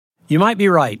You might be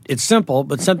right. It's simple,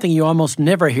 but something you almost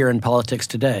never hear in politics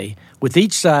today, with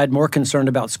each side more concerned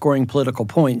about scoring political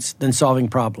points than solving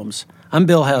problems. I'm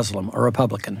Bill Haslam, a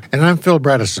Republican. And I'm Phil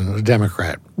Bredesen, a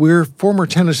Democrat. We're former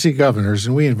Tennessee governors,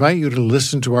 and we invite you to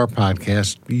listen to our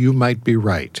podcast, You Might Be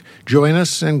Right. Join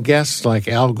us and guests like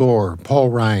Al Gore, Paul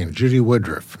Ryan, Judy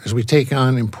Woodruff, as we take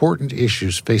on important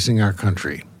issues facing our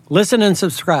country. Listen and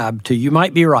subscribe to You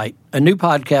Might Be Right, a new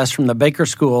podcast from the Baker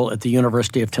School at the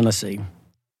University of Tennessee.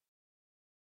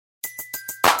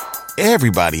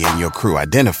 Everybody in your crew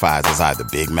identifies as either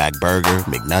Big Mac Burger,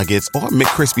 McNuggets, or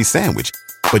McCrispy Sandwich.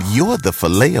 But you're the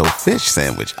Filet-O-Fish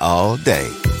Sandwich all day.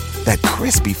 That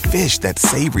crispy fish, that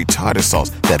savory tartar sauce,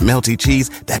 that melty cheese,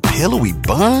 that pillowy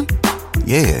bun.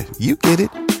 Yeah, you get it.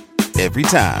 Every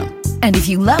time. And if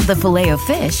you love the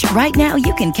Filet-O-Fish, right now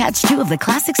you can catch two of the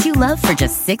classics you love for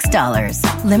just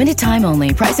 $6. Limited time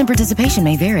only. Price and participation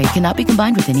may vary. Cannot be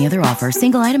combined with any other offer.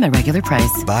 Single item at regular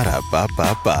price.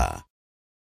 Ba-da-ba-ba-ba.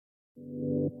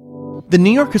 The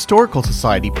New York Historical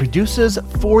Society produces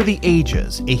For the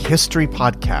Ages, a history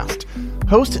podcast.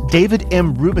 Host David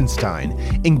M. Rubenstein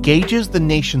engages the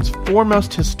nation's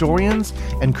foremost historians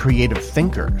and creative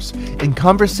thinkers in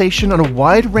conversation on a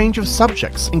wide range of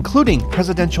subjects, including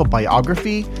presidential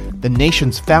biography, the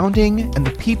nation's founding, and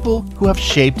the people who have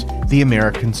shaped the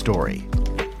American story.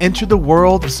 Enter the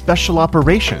world of special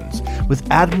operations with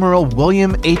Admiral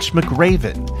William H.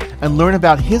 McRaven and learn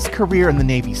about his career in the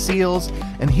Navy SEALs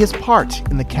and his part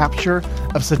in the capture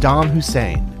of Saddam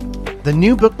Hussein. The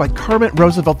new book by Kermit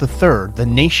Roosevelt III, The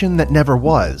Nation That Never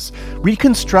Was,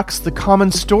 reconstructs the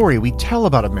common story we tell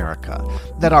about America,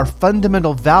 that our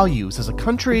fundamental values as a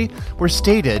country were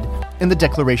stated in the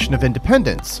Declaration of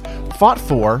Independence, fought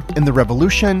for in the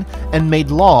Revolution, and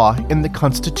made law in the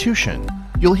Constitution.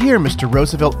 You'll hear Mr.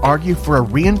 Roosevelt argue for a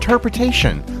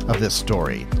reinterpretation of this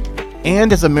story.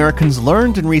 And as Americans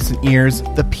learned in recent years,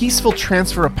 the peaceful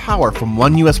transfer of power from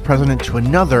one U.S. president to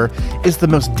another is the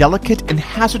most delicate and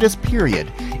hazardous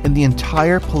period in the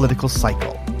entire political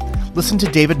cycle. Listen to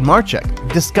David Marchek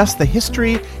discuss the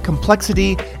history,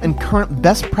 complexity, and current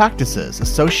best practices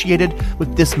associated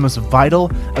with this most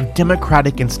vital of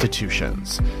democratic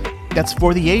institutions. That's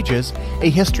For the Ages, a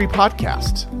history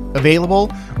podcast.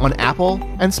 Available on Apple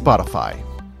and Spotify.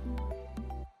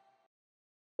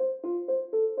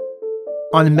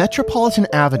 On Metropolitan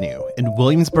Avenue in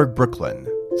Williamsburg, Brooklyn,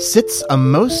 sits a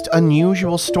most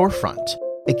unusual storefront,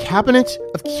 a cabinet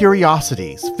of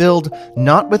curiosities filled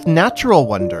not with natural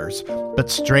wonders, but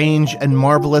strange and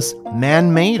marvelous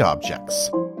man-made objects.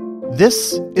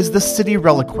 This is the City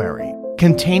Reliquary,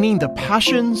 containing the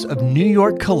passions of New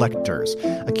York collectors,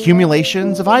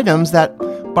 accumulations of items that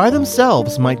by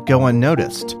themselves might go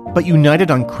unnoticed, but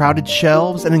united on crowded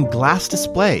shelves and in glass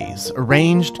displays,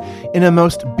 arranged in a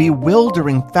most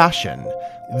bewildering fashion.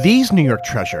 These New York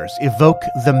treasures evoke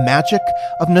the magic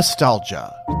of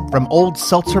nostalgia, from old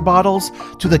seltzer bottles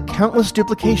to the countless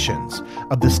duplications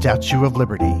of the Statue of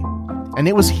Liberty. And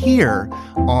it was here,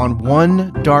 on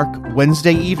one dark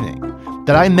Wednesday evening,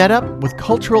 that I met up with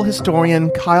cultural historian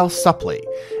Kyle Suppley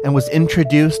and was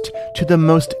introduced to the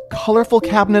most colorful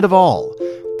cabinet of all,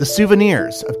 the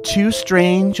souvenirs of two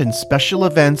strange and special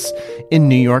events in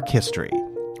New York history,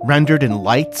 rendered in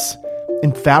lights,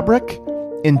 in fabric,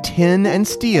 in tin and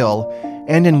steel,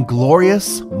 and in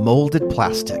glorious molded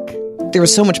plastic. There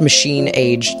was so much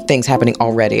machine-age things happening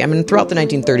already. I mean, throughout the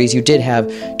 1930s, you did have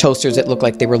toasters that looked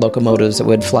like they were locomotives that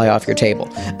would fly off your table.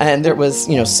 And there was,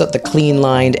 the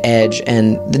clean-lined edge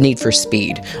and the need for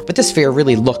speed. But this fair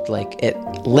really looked like it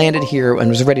landed here and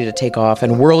was ready to take off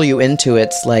and whirl you into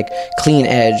its,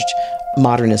 clean-edged,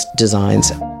 modernist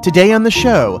designs. Today on the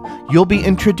show, you'll be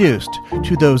introduced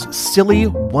to those silly,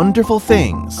 wonderful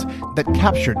things that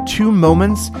captured two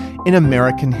moments in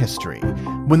American history,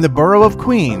 when the borough of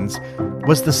Queens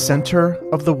was the center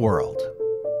of the world.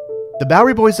 The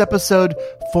Bowery Boys episode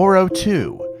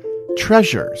 402,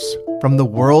 Treasures from the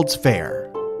World's Fair.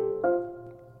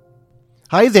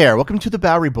 Hi there, welcome to the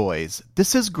Bowery Boys.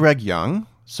 This is Greg Young,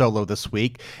 solo this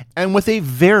week, and with a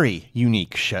very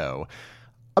unique show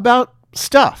about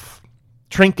stuff,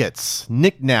 trinkets,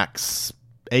 knickknacks,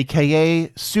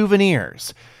 aka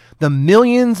souvenirs, the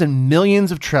millions and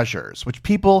millions of treasures which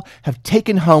people have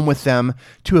taken home with them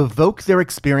to evoke their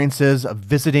experiences of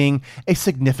visiting a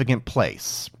significant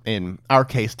place. In our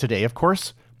case today, of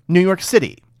course, New York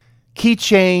City.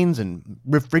 Keychains and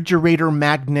refrigerator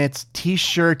magnets,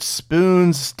 t-shirts,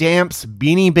 spoons, stamps,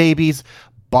 Beanie Babies,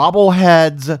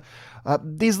 bobbleheads,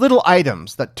 these little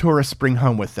items that tourists bring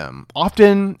home with them,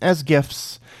 often as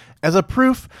gifts, as a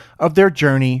proof of their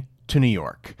journey to New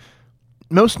York.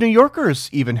 Most New Yorkers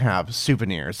even have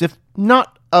souvenirs, if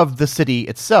not of the city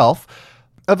itself,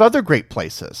 of other great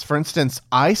places. For instance,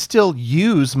 I still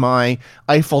use my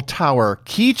Eiffel Tower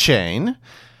keychain.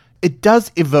 It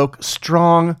does evoke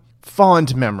strong,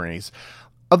 fond memories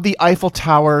of the Eiffel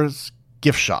Tower's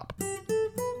gift shop.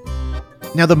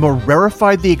 Now, the more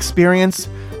rarefied the experience,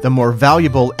 the more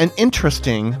valuable and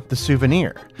interesting the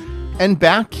souvenir. And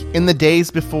back in the days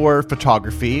before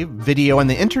photography, video, and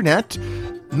the internet,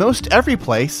 most every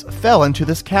place fell into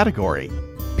this category.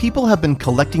 People have been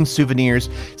collecting souvenirs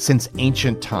since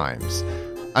ancient times.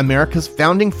 America's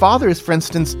founding fathers, for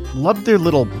instance, loved their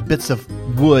little bits of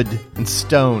wood and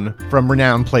stone from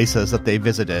renowned places that they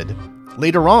visited.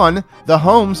 Later on, the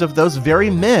homes of those very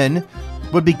men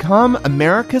would become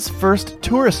America's first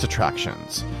tourist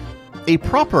attractions. A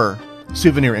proper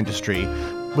souvenir industry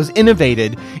was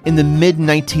innovated in the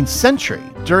mid-19th century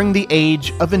during the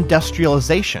age of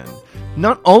industrialization,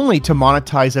 not only to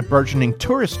monetize a burgeoning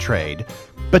tourist trade,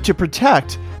 but to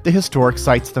protect the historic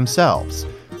sites themselves.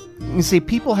 You see,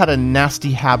 people had a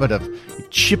nasty habit of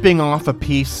chipping off a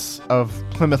piece of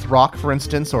Plymouth Rock, for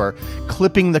instance, or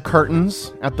clipping the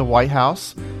curtains at the White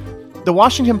House. The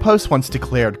Washington Post once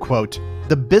declared, quote,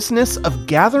 "The business of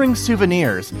gathering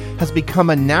souvenirs has become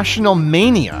a national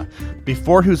mania,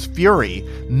 before whose fury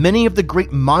many of the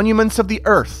great monuments of the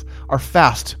earth are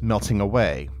fast melting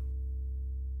away."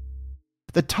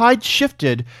 The tide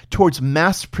shifted towards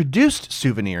mass-produced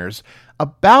souvenirs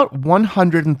about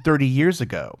 130 years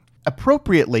ago,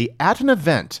 appropriately at an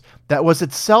event that was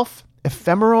itself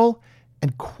ephemeral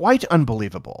and quite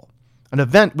unbelievable. An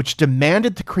event which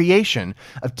demanded the creation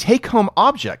of take-home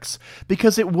objects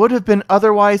because it would have been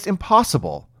otherwise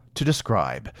impossible to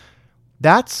describe.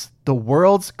 That's the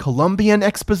World's Columbian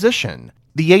Exposition,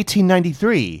 the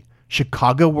 1893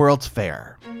 Chicago World's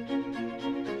Fair.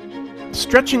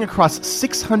 Stretching across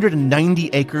 690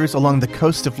 acres along the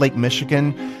coast of Lake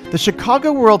Michigan, the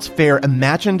Chicago World's Fair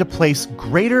imagined a place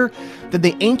greater than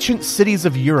the ancient cities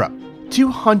of Europe.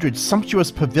 200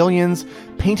 sumptuous pavilions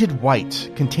painted white,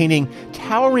 containing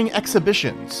towering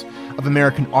exhibitions of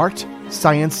American art,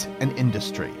 science, and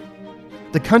industry.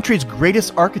 The country's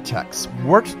greatest architects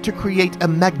worked to create a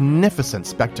magnificent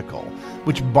spectacle,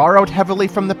 which borrowed heavily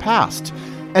from the past,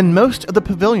 and most of the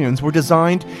pavilions were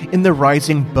designed in the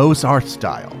rising Beaux-Arts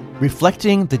style,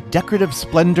 reflecting the decorative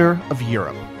splendor of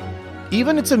Europe.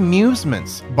 Even its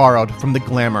amusements borrowed from the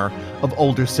glamour of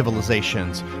older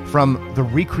civilizations, from the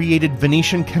recreated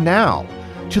Venetian Canal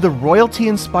to the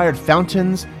royalty-inspired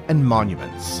fountains and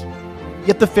monuments.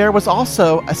 Yet the fair was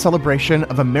also a celebration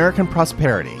of American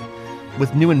prosperity,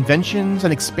 with new inventions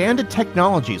and expanded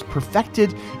technologies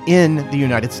perfected in the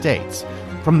United States,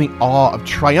 from the awe of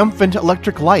triumphant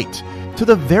electric light to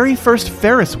the very first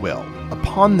Ferris wheel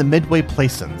upon the Midway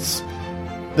Plaisance.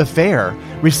 The fair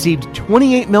received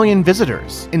 28 million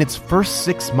visitors in its first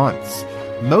 6 months,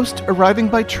 most arriving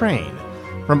by train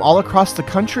from all across the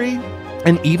country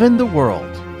and even the world.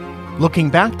 Looking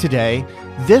back today,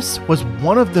 this was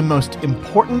one of the most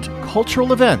important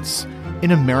cultural events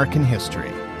in American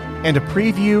history, and a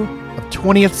preview of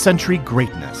 20th century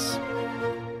greatness.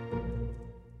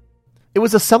 It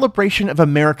was a celebration of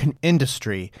American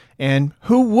industry, and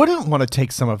who wouldn't want to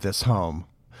take some of this home?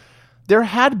 There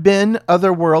had been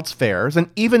other World's Fairs and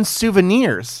even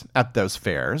souvenirs at those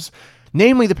fairs,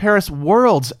 namely the Paris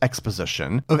World's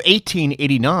Exposition of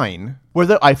 1889, where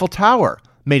the Eiffel Tower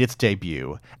made its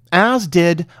debut, as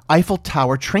did Eiffel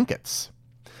Tower trinkets.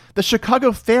 The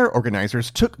Chicago Fair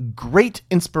organizers took great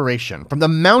inspiration from the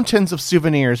mountains of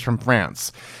souvenirs from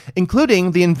France,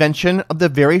 including the invention of the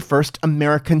very first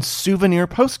American souvenir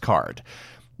postcard.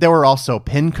 There were also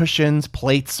pincushions,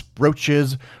 plates,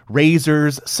 brooches,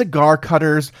 razors, cigar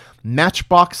cutters,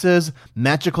 matchboxes,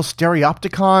 magical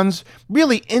stereopticons,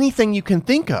 really anything you can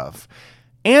think of.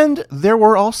 And there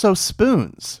were also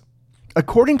spoons.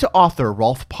 According to author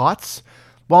Rolf Potts,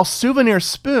 while souvenir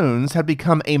spoons had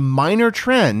become a minor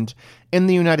trend in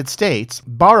the United States,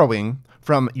 borrowing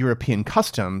from European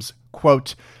customs,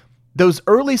 quote, "Those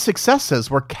early successes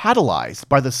were catalyzed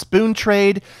by the spoon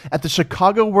trade at the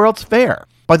Chicago World's Fair.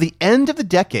 By the end of the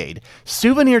decade,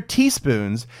 souvenir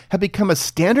teaspoons had become a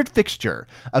standard fixture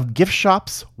of gift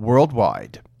shops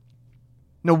worldwide."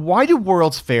 Now, why do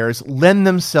World's Fairs lend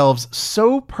themselves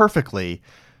so perfectly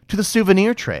to the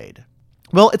souvenir trade?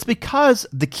 Well, it's because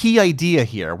the key idea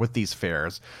here with these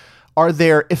fairs are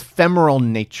their ephemeral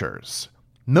natures.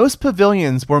 Most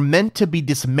pavilions were meant to be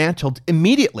dismantled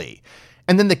immediately,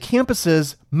 and then the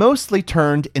campuses mostly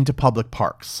turned into public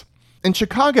parks. In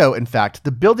Chicago, in fact,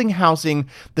 the building housing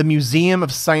the Museum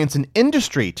of Science and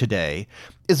Industry today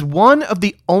is one of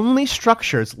the only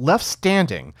structures left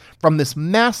standing from this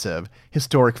massive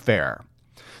historic fair.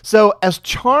 So as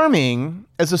charming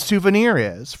as a souvenir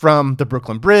is from the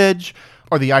Brooklyn Bridge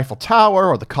or the Eiffel Tower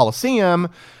or the Colosseum,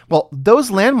 well,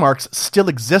 those landmarks still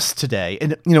exist today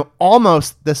in,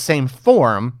 almost the same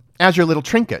form as your little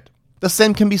trinket. The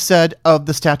same can be said of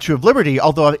the Statue of Liberty,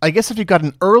 although I guess if you got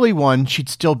an early one, she'd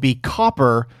still be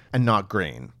copper and not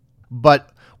green. But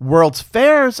World's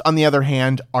Fairs, on the other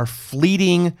hand, are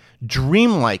fleeting,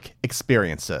 dreamlike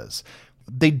experiences.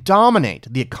 They dominate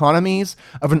the economies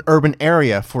of an urban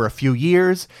area for a few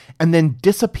years and then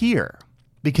disappear,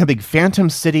 becoming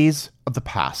phantom cities of the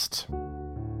past.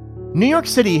 New York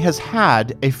City has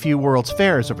had a few World's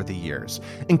Fairs over the years,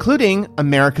 including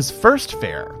America's first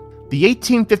fair. The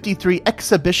 1853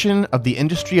 Exhibition of the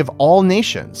Industry of All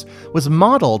Nations was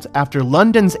modeled after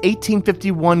London's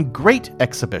 1851 Great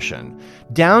Exhibition,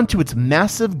 down to its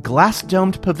massive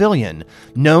glass-domed pavilion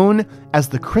known as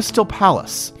the Crystal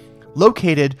Palace,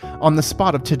 located on the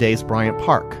spot of today's Bryant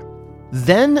Park.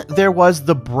 Then there was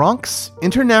the Bronx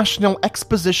International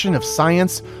Exposition of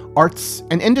Science, Arts,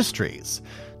 and Industries,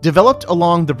 developed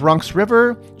along the Bronx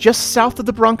River just south of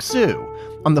the Bronx Zoo,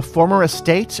 on the former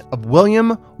estate of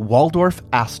William Waldorf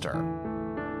Astor.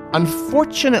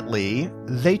 Unfortunately,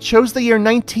 they chose the year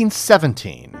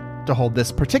 1917 to hold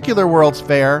this particular World's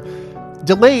Fair,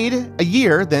 delayed a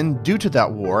year then due to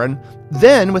that war, and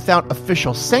then without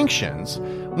official sanctions.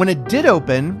 When it did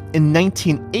open in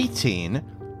 1918,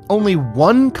 only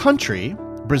one country,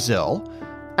 Brazil,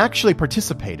 actually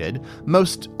participated,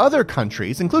 most other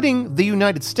countries, including the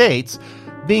United States,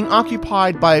 being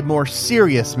occupied by more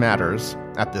serious matters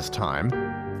at this time,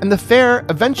 and the fair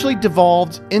eventually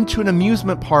devolved into an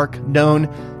amusement park known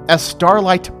as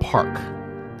Starlight Park.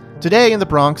 Today in the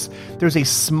Bronx, there's a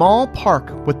small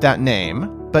park with that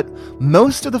name, but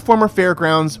most of the former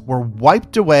fairgrounds were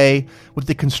wiped away with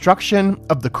the construction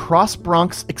of the Cross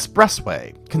Bronx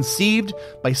Expressway, conceived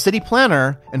by city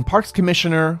planner and parks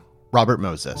commissioner Robert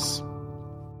Moses.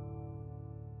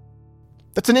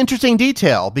 That's an interesting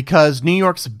detail because New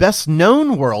York's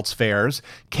best-known World's Fairs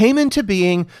came into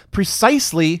being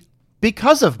precisely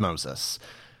because of Moses.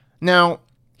 Now,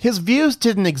 his views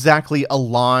didn't exactly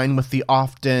align with the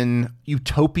often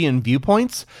utopian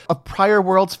viewpoints of prior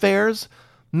World's Fairs.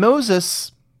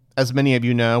 Moses, as many of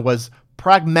you know, was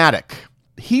pragmatic.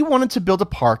 He wanted to build a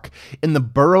park in the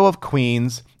borough of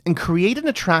Queens and create an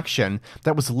attraction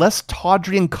that was less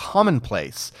tawdry and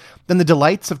commonplace than the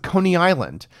delights of Coney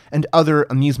Island and other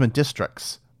amusement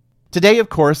districts. Today, of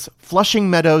course, Flushing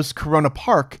Meadows Corona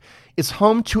Park is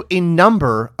home to a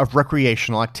number of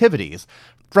recreational activities,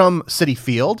 from Citi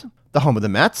Field, the home of the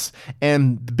Mets,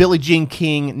 and the Billie Jean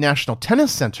King National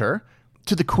Tennis Center,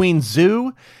 to the Queens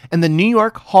Zoo and the New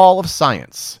York Hall of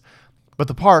Science. But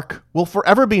the park will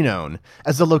forever be known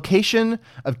as the location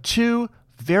of two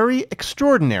very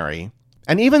extraordinary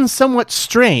and even somewhat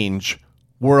strange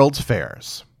World's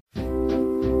Fairs.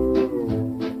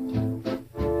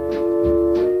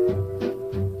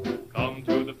 Come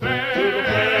to the fair.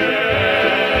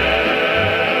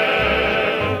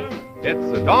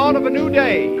 It's the dawn of a new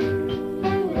day.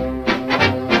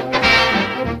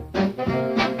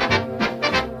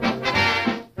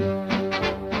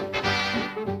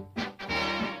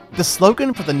 The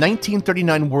slogan for the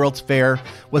 1939 World's Fair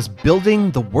was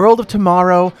building the world of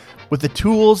tomorrow with the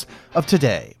tools of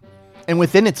today. And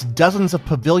within its dozens of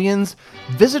pavilions,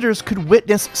 visitors could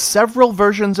witness several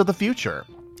versions of the future,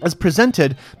 as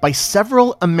presented by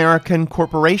several American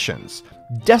corporations,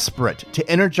 desperate to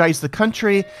energize the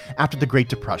country after the Great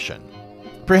Depression.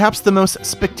 Perhaps the most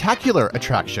spectacular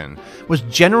attraction was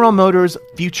General Motors'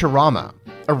 Futurama,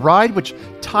 a ride which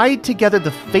tied together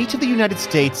the fate of the United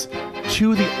States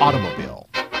to the automobile.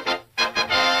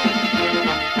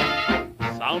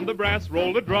 Sound the brass,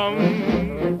 roll the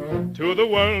drum. To the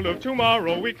world of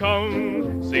tomorrow we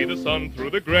come. See the sun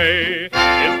through the gray.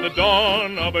 It's the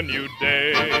dawn of a new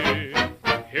day.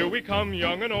 Here we come,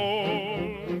 young and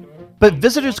old. But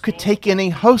visitors could take in a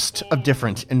host of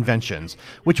different inventions,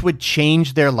 which would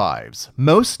change their lives.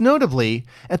 Most notably,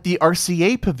 at the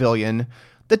RCA Pavilion,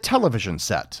 the television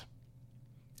set.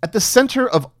 At the center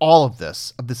of all of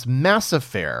this massive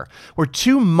fair, were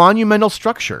two monumental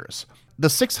structures, the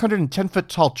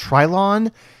 610-foot-tall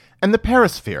Trilon and the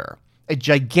Perisphere, a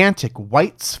gigantic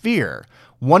white sphere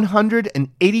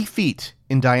 180 feet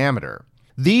in diameter.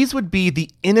 These would be the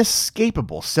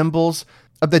inescapable symbols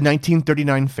of the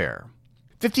 1939 fair.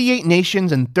 58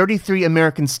 nations and 33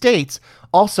 American states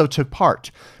also took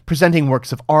part, presenting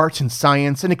works of art and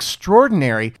science in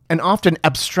extraordinary and often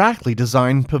abstractly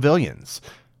designed pavilions.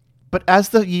 But as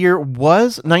the year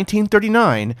was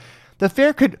 1939, the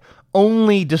fair could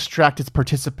only distract its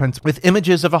participants with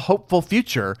images of a hopeful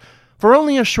future for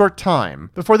only a short time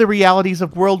before the realities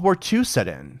of World War II set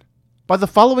in. By the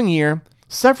following year,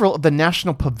 several of the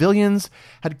national pavilions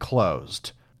had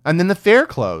closed, and then the fair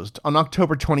closed on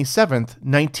October 27th,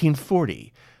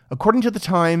 1940. According to the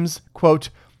Times, quote,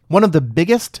 one of the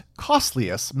biggest,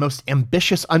 costliest, most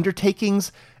ambitious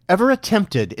undertakings ever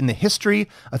attempted in the history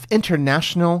of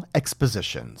international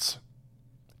expositions.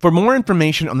 For more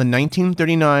information on the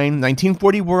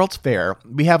 1939-1940 World's Fair,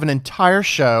 we have an entire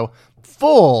show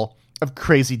full of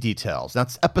crazy details.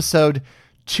 That's episode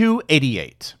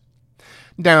 288.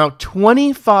 Now,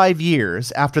 25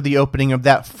 years after the opening of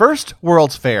that first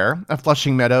World's Fair at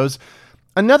Flushing Meadows,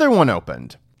 another one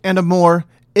opened, and a more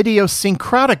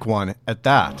idiosyncratic one at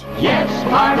that. Yes,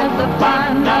 part of the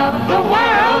fun of the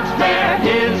World's Fair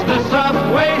is the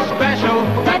subway special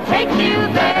that takes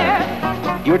you there.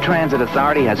 Your transit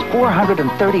authority has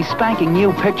 430 spanking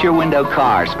new picture window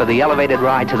cars for the elevated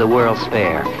ride to the World's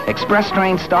Fair. Express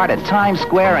trains start at Times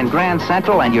Square and Grand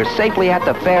Central, and you're safely at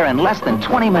the fair in less than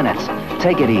 20 minutes.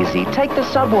 Take it easy. Take the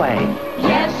subway.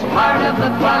 Yes, part of the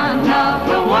fun of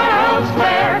the World's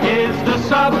Fair is the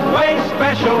subway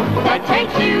special that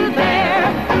takes you there.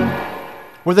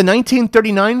 Where the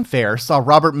 1939 fair saw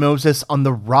Robert Moses on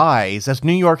the rise as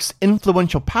New York's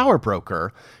influential power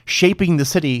broker, shaping the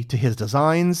city to his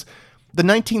designs, the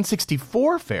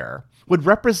 1964 fair would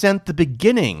represent the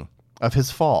beginning of his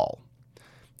fall.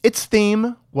 Its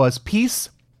theme was peace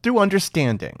through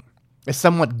understanding, a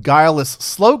somewhat guileless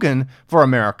slogan for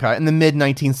America in the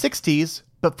mid-1960s,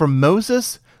 but for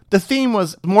Moses, the theme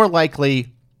was more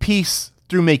likely peace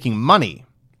through making money.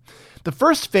 The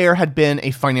first fair had been a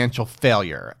financial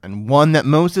failure, and one that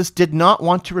Moses did not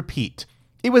want to repeat.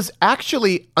 It was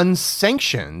actually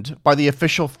unsanctioned by the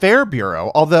official Fair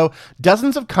Bureau, although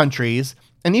dozens of countries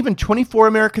and even 24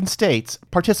 American states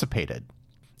participated.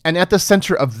 And at the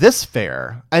center of this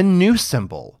fair, a new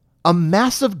symbol, a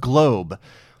massive globe,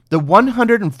 the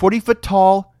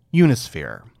 140-foot-tall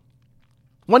Unisphere.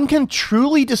 One can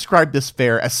truly describe this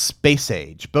fair as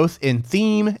space-age, both in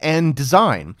theme and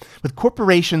design, with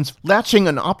corporations latching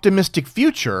an optimistic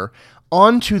future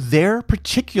onto their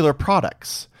particular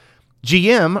products.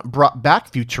 GM brought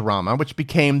back Futurama, which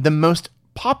became the most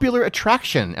popular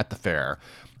attraction at the fair.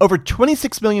 Over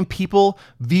 26 million people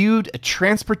viewed a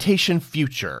transportation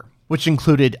future, which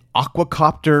included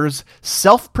aquacopters,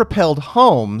 self-propelled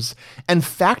homes, and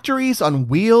factories on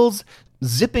wheels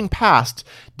zipping past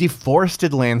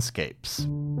deforested landscapes.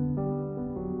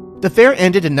 The fair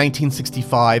ended in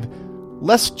 1965,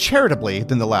 less charitably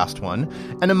than the last one,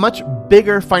 and a much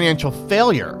bigger financial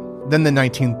failure than the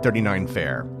 1939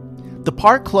 fair. The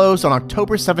park closed on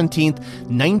October 17,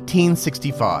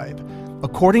 1965.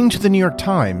 According to the New York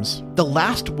Times, the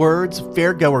last words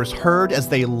fairgoers heard as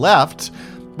they left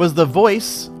was the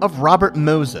voice of Robert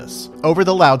Moses over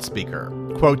the loudspeaker.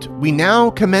 Quote, "We now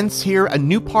commence here a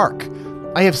new park.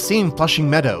 I have seen Flushing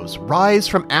Meadows rise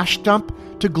from ash dump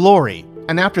to glory,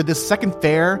 and after this second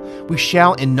fair, we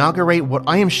shall inaugurate what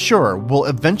I am sure will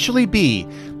eventually be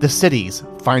the city's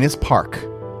finest park."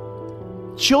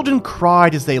 Children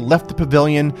cried as they left the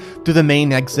pavilion through the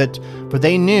main exit, for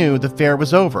they knew the fair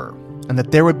was over and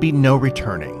that there would be no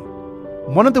returning.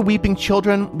 One of the weeping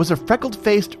children was a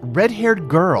freckled-faced, red-haired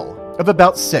girl of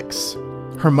about 6.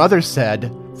 Her mother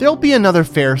said, "There'll be another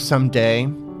fair someday.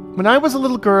 When I was a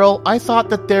little girl, I thought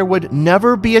that there would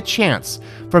never be a chance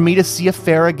for me to see a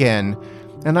fair again,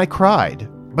 and I cried.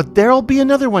 But there'll be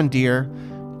another one, dear.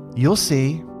 You'll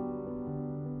see."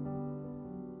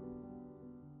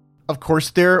 Of course,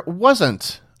 there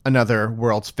wasn't another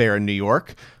World's Fair in New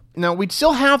York. Now, we'd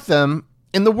still have them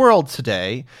in the world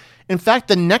today. In fact,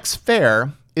 the next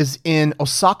fair is in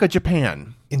Osaka,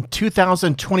 Japan in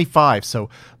 2025, so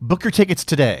book your tickets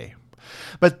today.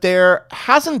 But there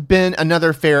hasn't been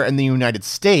another fair in the United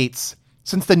States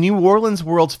since the New Orleans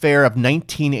World's Fair of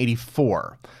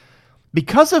 1984.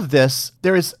 Because of this,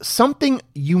 there is something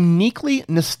uniquely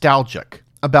nostalgic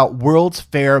about World's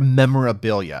Fair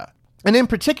memorabilia, and in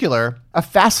particular, a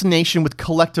fascination with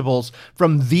collectibles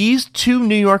from these two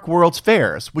New York World's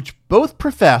Fairs, which both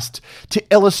professed to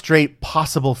illustrate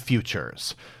possible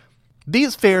futures.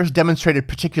 These fairs demonstrated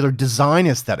particular design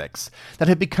aesthetics that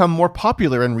have become more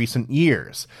popular in recent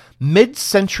years.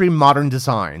 Mid-century modern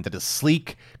design that is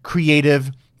sleek, creative,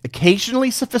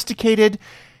 occasionally sophisticated,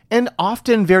 and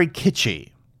often very kitschy.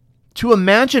 To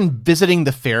imagine visiting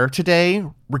the fair today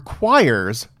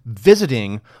requires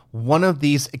visiting one of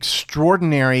these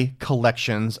extraordinary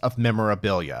collections of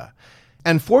memorabilia.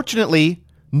 And fortunately,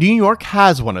 New York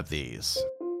has one of these.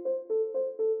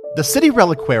 The City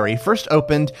Reliquary first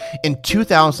opened in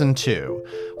 2002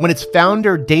 when its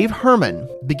founder, Dave Herman,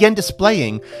 began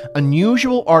displaying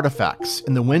unusual artifacts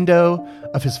in the window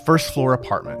of his first-floor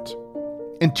apartment.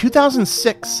 In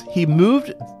 2006, he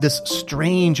moved this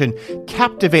strange and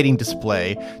captivating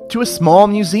display to a small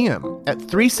museum at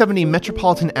 370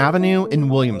 Metropolitan Avenue in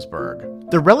Williamsburg.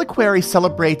 The Reliquary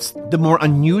celebrates the more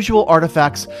unusual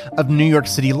artifacts of New York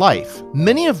City life,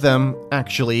 many of them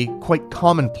actually quite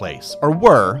commonplace, or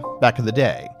were back in the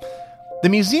day. The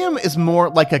museum is more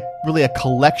like a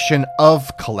collection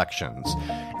of collections,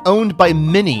 owned by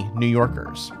many New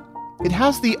Yorkers. It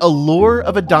has the allure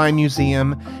of a dime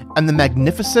museum and the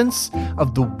magnificence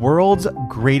of the world's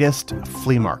greatest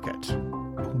flea market.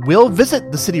 We'll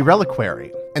visit the City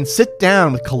Reliquary and sit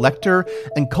down with collector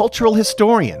and cultural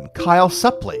historian Kyle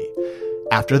Suppley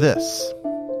after this.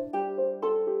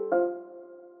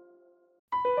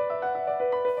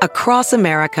 Across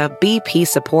America, BP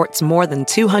supports more than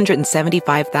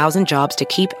 275,000 jobs to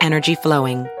keep energy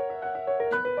flowing.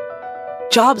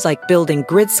 Jobs like building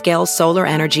grid-scale solar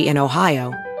energy in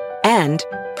Ohio and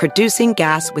producing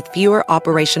gas with fewer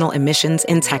operational emissions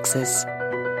in Texas.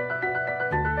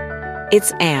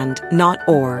 It's and, not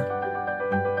or.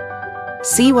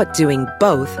 See what doing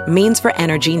both means for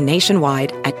energy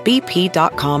nationwide at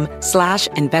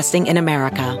bp.com/investing in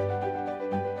America.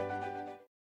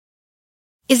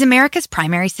 Is America's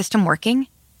primary system working?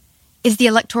 Is the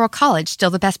Electoral College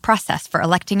still the best process for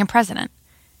electing a president?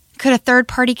 Could a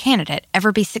third-party candidate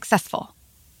ever be successful?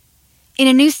 In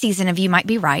a new season of You Might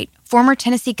Be Right, former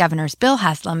Tennessee governors Bill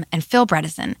Haslam and Phil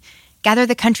Bredesen gather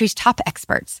the country's top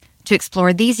experts to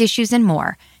explore these issues and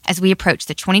more as we approach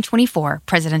the 2024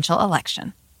 presidential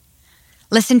election.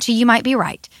 Listen to You Might Be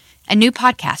Right, a new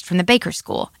podcast from the Baker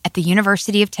School at the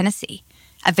University of Tennessee,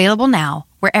 available now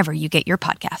wherever you get your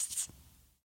podcasts.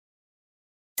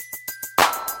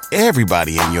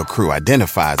 Everybody in your crew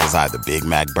identifies as either Big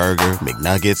Mac Burger,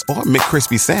 McNuggets, or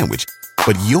McCrispy Sandwich.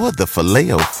 But you're the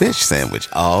Filet-O-Fish Sandwich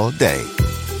all day.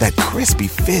 That crispy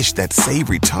fish, that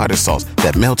savory tartar sauce,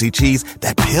 that melty cheese,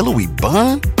 that pillowy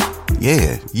bun.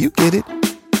 Yeah, you get it.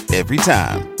 Every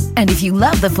time. And if you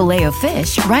love the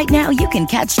Filet-O-Fish, right now you can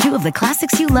catch two of the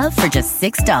classics you love for just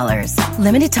 $6.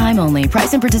 Limited time only.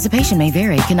 Price and participation may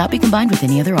vary. Cannot be combined with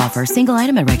any other offer. Single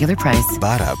item at regular price.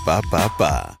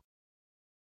 Ba-da-ba-ba-ba.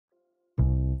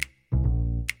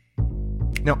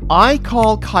 Now, I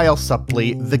call Kyle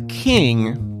Suppley the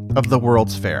king of the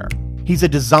World's Fair. He's a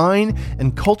design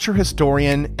and culture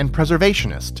historian and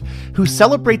preservationist who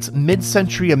celebrates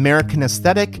mid-century American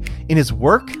aesthetic in his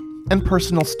work and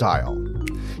personal style.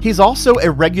 He's also a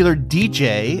regular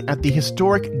DJ at the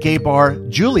historic gay bar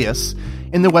Julius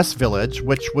in the West Village,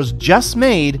 which was just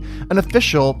made an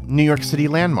official New York City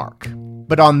landmark.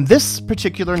 But on this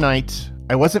particular night,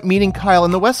 I wasn't meeting Kyle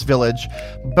in the West Village,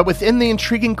 but within the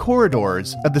intriguing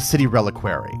corridors of the City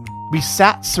Reliquary. We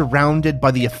sat surrounded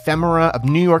by the ephemera of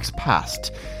New York's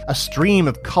past, a stream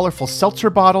of colorful seltzer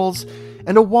bottles,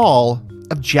 and a wall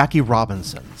of Jackie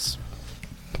Robinsons.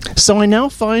 So I now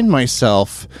find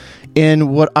myself in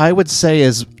what I would say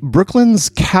is Brooklyn's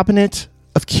Cabinet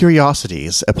of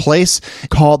Curiosities, a place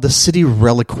called the City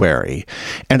Reliquary.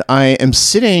 And I am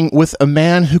sitting with a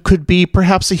man who could be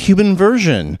perhaps a human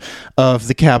version of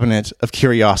the Cabinet of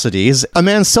Curiosities, a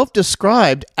man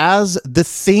self-described as the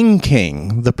Thing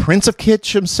King, the Prince of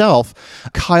Kitsch himself,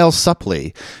 Kyle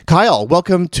Suppley. Kyle,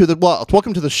 welcome to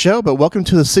the show, but welcome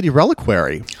to the City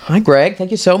Reliquary. Hi, Greg.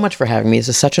 Thank you so much for having me. This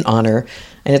is such an honor.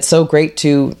 And it's so great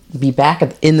to be back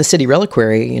in the City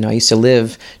Reliquary. You know, I used to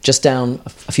live just down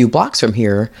a few blocks from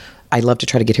here. I love to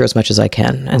try to get here as much as I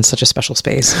can, and such a special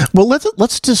space. Well,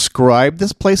 let's describe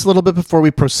this place a little bit before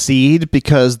we proceed,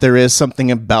 because there is something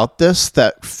about this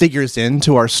that figures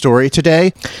into our story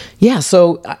today. Yeah,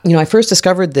 so, I first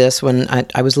discovered this when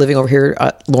I was living over here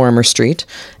at Lorimer Street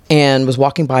and was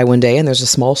walking by one day, and there's a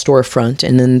small storefront,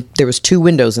 and then there was two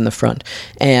windows in the front,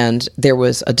 and there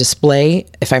was a display,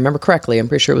 if I remember correctly, I'm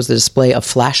pretty sure it was the display of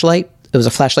flashlight. It was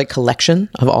a flashlight collection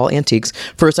of all antiques.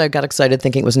 First, I got excited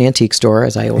thinking it was an antique store,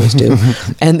 as I always do.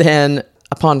 And then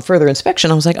upon further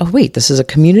inspection, I was like, oh, wait, this is a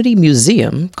community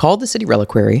museum called the City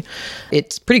Reliquary.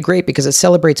 It's pretty great because it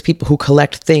celebrates people who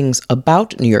collect things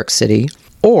about New York City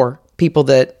or people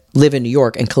that live in New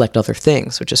York and collect other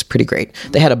things, which is pretty great.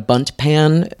 They had a bunt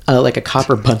pan, like a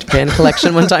copper bunt pan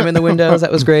collection one time in the windows.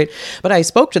 That was great. But I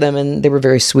spoke to them, and they were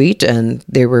very sweet, and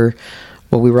they were...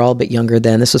 Well, we were all a bit younger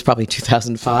then. This was probably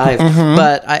 2005. Mm-hmm.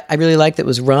 But I really liked that it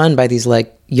was run by these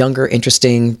younger,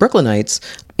 interesting Brooklynites.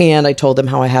 And I told them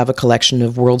how I have a collection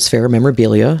of World's Fair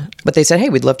memorabilia. But they said, hey,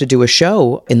 we'd love to do a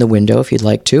show in the window if you'd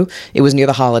like to. It was near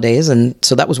the holidays, and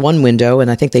so that was one window,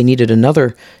 and I think they needed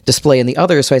another display in the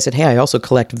other. So I said, hey, I also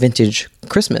collect vintage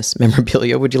Christmas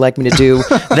memorabilia. Would you like me to do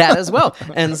that as well?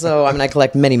 And so, I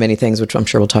collect many, many things, which I'm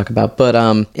sure we'll talk about. But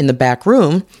in the back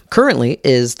room currently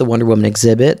is the Wonder Woman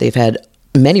exhibit. They've had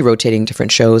many rotating different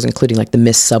shows, including like the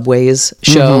Miss Subways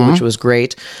show, which was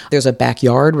great. There's a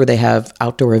backyard where they have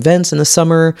outdoor events in the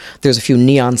summer. There's a few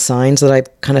neon signs that I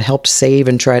kind of helped save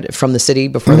and tried from the city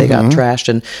before they got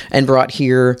trashed and brought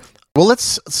here. Well,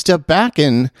 let's step back,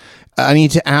 and I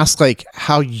need to ask like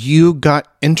how you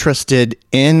got interested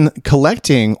in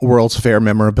collecting World's Fair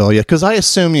memorabilia, because I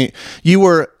assume you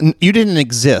didn't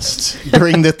exist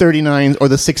during the 39 or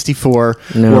the 64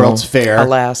 World's Fair.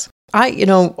 Alas. I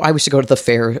used to go to the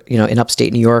fair, in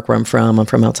upstate New York, where I'm from. I'm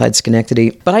from outside Schenectady.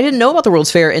 But I didn't know about the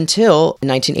World's Fair until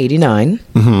 1989.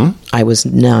 I was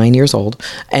 9 years old.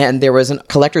 And there was a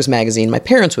collector's magazine my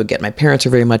parents would get. My parents are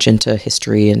very much into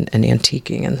history and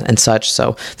antiquing and such,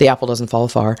 so the apple doesn't fall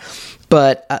far.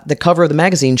 But the cover of the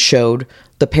magazine showed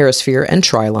the Perisphere and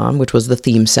Trilon, which was the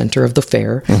theme center of the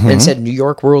fair. And it said New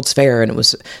York World's Fair, and it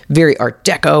was very Art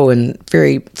Deco and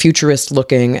very futurist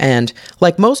looking. And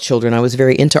like most children, I was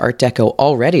very into Art Deco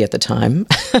already at the time.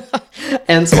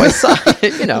 And so I saw,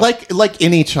 like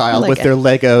any child with their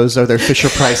Legos or their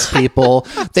Fisher-Price people,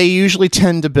 they usually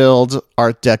tend to build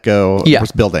Art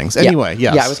Deco buildings. Anyway,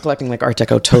 yes. Yeah, I was collecting like Art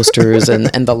Deco toasters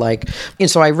and the like. And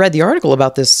so I read the article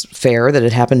about this fair that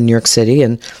had happened in New York City,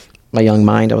 and my young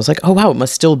mind, I was like, oh, wow, it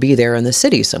must still be there in the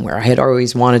city somewhere. I had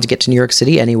always wanted to get to New York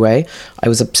City anyway. I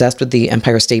was obsessed with the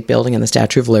Empire State Building and the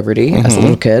Statue of Liberty as a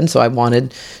little kid, so I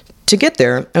wanted to get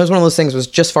there. It was one of those things that was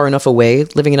just far enough away,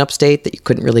 living in upstate, that you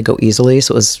couldn't really go easily,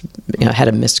 so it was, had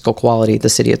a mystical quality, the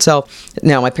city itself.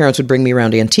 Now, my parents would bring me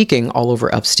around antiquing all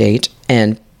over upstate,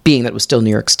 and being that it was still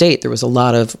New York State, there was a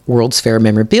lot of World's Fair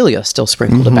memorabilia still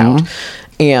sprinkled about.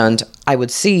 And I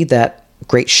would see that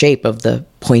great shape of the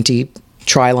pointy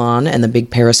Trilon and the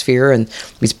big Perisphere and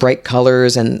these bright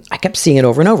colors, and I kept seeing it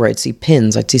over and over. I'd see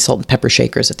pins, I'd see salt and pepper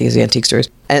shakers at these antique stores.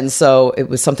 And so it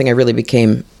was something I really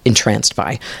became entranced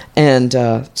by, and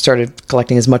started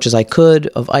collecting as much as I could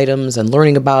of items and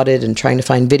learning about it and trying to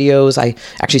find videos. I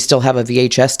actually still have a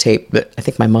VHS tape that I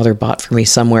think my mother bought for me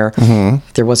somewhere.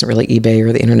 There wasn't really eBay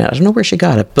or the internet. I don't know where she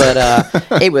got it, but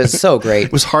it was so great.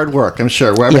 It was hard work, I'm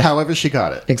sure, however she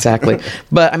got it. Exactly.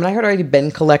 But I had already been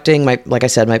collecting. Like I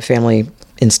said, my family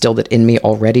instilled it in me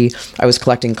already. I was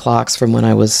collecting clocks from when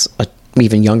I was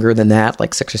even younger than that,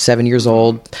 like 6 or 7 years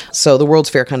old. So the World's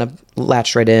Fair kind of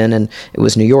latched right in, and it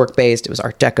was New York based, it was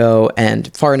Art Deco,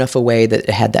 and far enough away that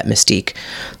it had that mystique.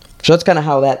 So that's kind of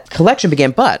how that collection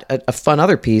began. But a fun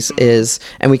other piece is,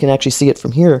 and we can actually see it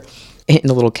from here in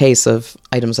a little case of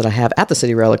items that I have at the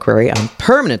City Reliquary on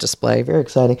permanent display, very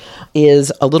exciting,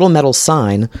 is a little metal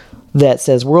sign that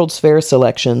says World's Fair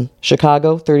Selection,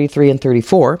 Chicago, 33 and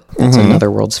 34. That's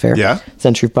another World's Fair.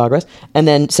 Century of Progress. And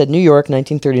then said New York,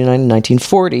 1939 and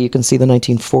 1940. You can see the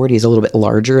 1940 is a little bit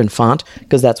larger in font,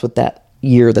 because that's what that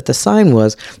year that the sign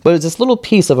was. But it's this little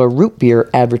piece of a root beer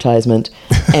advertisement.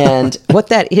 And what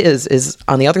that is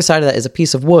on the other side of that is a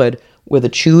piece of wood with a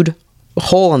chewed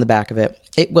hole on the back of it.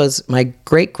 It was my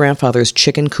great-grandfather's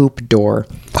chicken coop door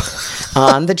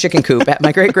on the chicken coop at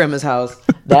my great-grandma's house.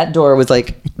 That door was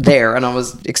like there, and I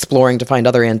was exploring to find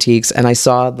other antiques, and I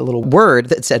saw the little word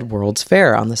that said World's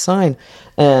Fair on the sign.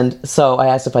 And so I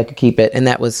asked if I could keep it, and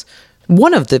that was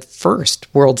one of the first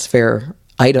World's Fair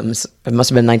items. It must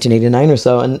have been 1989 or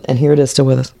so, and here it is still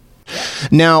with us.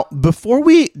 Now, before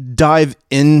we dive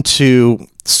into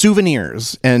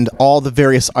souvenirs and all the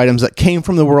various items that came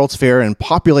from the World's Fair and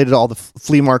populated all the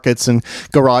flea markets and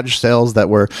garage sales that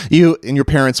you and your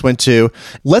parents went to,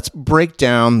 let's break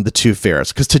down the two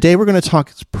fairs, because today we're going to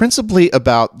talk principally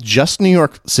about just New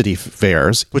York City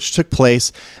fairs, which took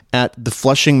place at the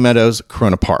Flushing Meadows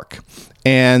Corona Park.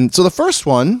 And so the first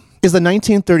one is the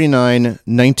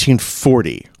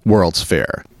 1939-1940 World's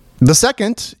Fair. The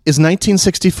second is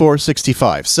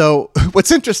 1964-65. So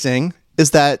what's interesting is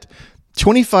that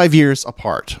 25 years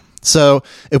apart. So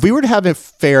if we were to have a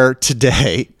fair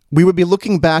today, we would be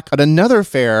looking back at another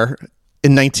fair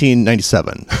in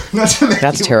 1997.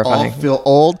 That's terrifying. All feel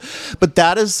old, but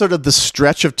that is sort of the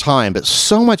stretch of time. But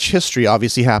so much history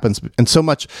obviously happens, and so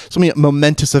many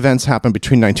momentous events happen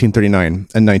between 1939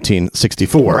 and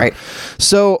 1964. Right.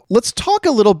 So let's talk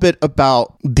a little bit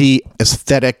about the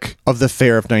aesthetic of the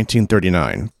fair of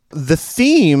 1939. The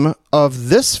theme of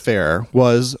this fair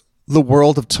was the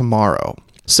world of tomorrow.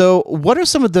 So what are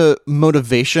some of the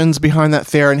motivations behind that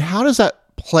fair, and how does that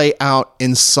play out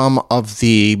in some of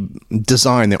the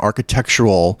design, the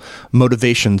architectural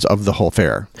motivations of the whole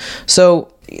fair?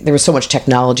 So there was so much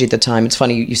technology at the time. It's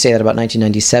funny you say that about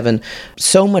 1997.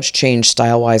 So much changed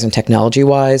style-wise and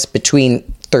technology-wise between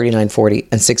 3940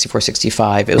 and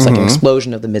 6465. It was like an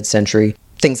explosion of the mid-century.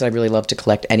 Things that I really love to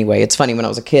collect anyway. It's funny, when I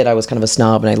was a kid, I was kind of a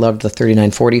snob, and I loved the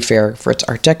 3940 fair for its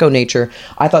Art Deco nature.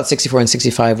 I thought 64 and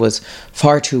 65 was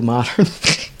far too modern.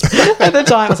 At the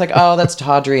time, I was like, oh, that's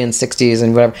tawdry and 60s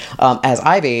and whatever. As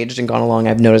I've aged and gone along,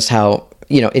 I've noticed how,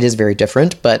 it is very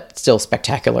different, but still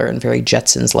spectacular and very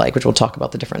Jetsons-like, which we'll talk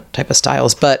about the different type of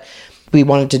styles. But we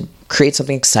wanted to create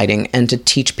something exciting and to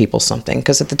teach people something,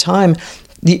 because at the time,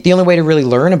 the only way to really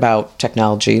learn about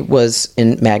technology was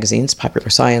in magazines, Popular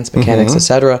Science, Mechanics,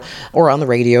 etc., or on the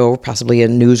radio, or possibly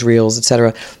in newsreels,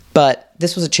 etc. But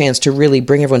this was a chance to really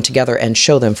bring everyone together and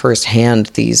show them firsthand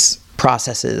these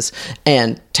processes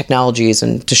and technologies,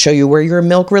 and to show you where your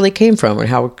milk really came from and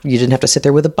how you didn't have to sit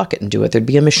there with a bucket and do it. There'd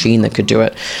be a machine that could do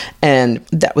it. And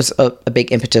that was a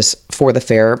big impetus for the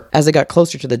fair. As they got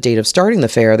closer to the date of starting the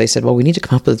fair, they said, well, we need to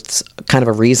come up with kind of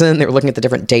a reason. They were looking at the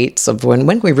different dates of when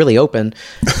can we really open?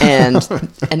 And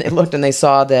and they looked and they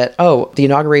saw that, the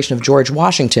inauguration of George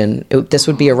Washington, this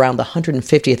would be around the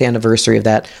 150th anniversary of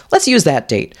that. Let's use that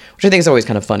date, which I think is always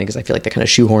kind of funny, because I feel like they kind of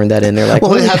shoehorned that in there. Like,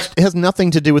 well, it has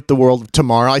nothing to do with the world of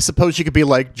tomorrow. I suppose you could be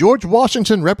like, George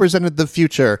Washington represented the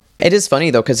future. It is funny,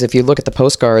 though, because if you look at the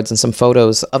postcards and some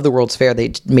photos of the World's Fair,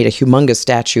 they made a humongous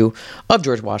statue of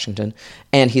George Washington,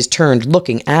 and he's turned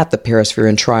looking at the Perisphere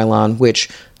in Trilon, which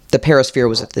the Perisphere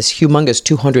was at this humongous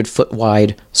 200-foot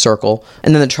wide circle,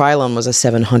 and then the Trilon was a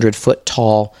 700-foot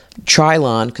tall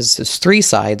Trilon, because there's three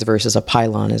sides versus a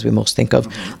pylon, as we most think of.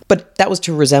 But that was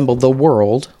to resemble the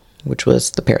world, which was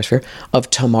the Perisphere,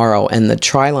 of tomorrow, and the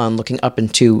Trilon looking up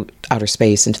into outer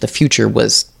space, into the future,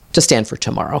 was to stand for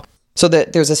tomorrow. So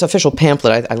there's this official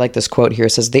pamphlet. I like this quote here. It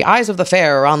says, "The eyes of the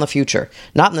fair are on the future,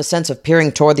 not in the sense of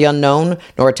peering toward the unknown,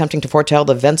 nor attempting to foretell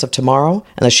the events of tomorrow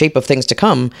and the shape of things to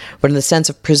come, but in the sense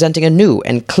of presenting a new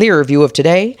and clearer view of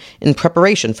today in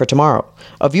preparation for tomorrow,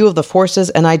 a view of the forces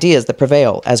and ideas that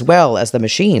prevail, as well as the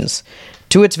machines.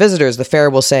 To its visitors, the fair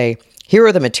will say, here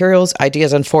are the materials,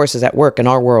 ideas, and forces at work in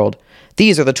our world.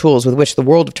 These are the tools with which the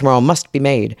world of tomorrow must be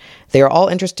made. They are all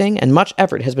interesting, and much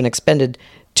effort has been expended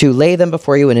to lay them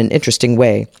before you in an interesting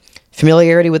way.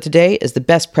 Familiarity with today is the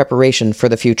best preparation for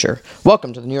the future.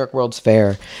 Welcome to the New York World's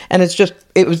Fair." And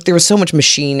there was so much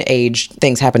machine age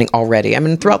things happening already. I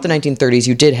mean, throughout the 1930s,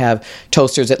 you did have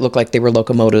toasters that looked like they were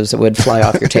locomotives that would fly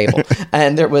off your table.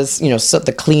 And there was,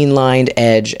 the clean lined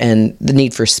edge and the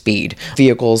need for speed.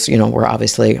 Vehicles, were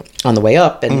obviously on the way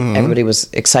up, and everybody was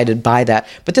excited by that.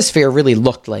 But this fair really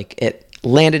looked like it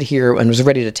landed here and was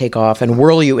ready to take off and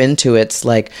whirl you into its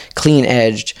clean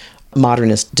edged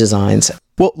modernist designs.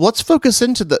 Well, let's focus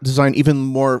into the design even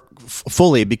more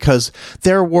fully, because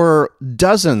there were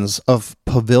dozens of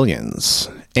pavilions.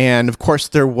 And of course,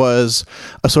 there was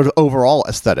a sort of overall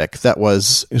aesthetic that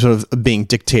was sort of being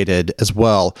dictated as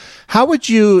well. How would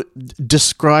you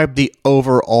describe the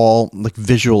overall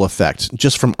visual effect,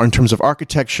 just in terms of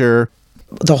architecture?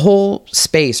 The whole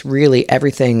space, really,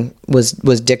 everything was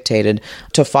dictated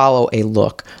to follow a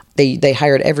look. They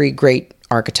hired every great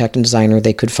architect and designer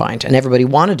they could find, and everybody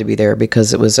wanted to be there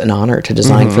because it was an honor to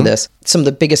design for this. Some of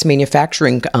the biggest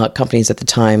manufacturing companies at the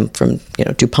time, from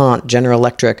DuPont, General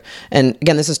Electric, and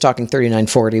again, this is talking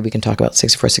 3940. We can talk about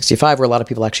 6465, where a lot of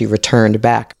people actually returned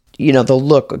back. The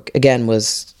look, again,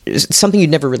 was something you'd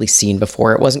never really seen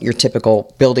before. It wasn't your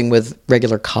typical building with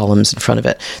regular columns in front of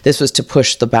it. This was to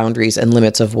push the boundaries and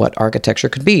limits of what architecture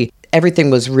could be. Everything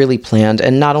was really planned,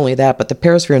 and not only that, but the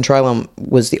Perisphere in Trilon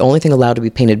was the only thing allowed to be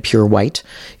painted pure white.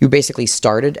 You basically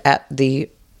started at the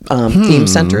theme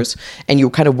centers, and you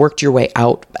kind of worked your way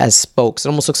out as spokes. It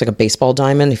almost looks like a baseball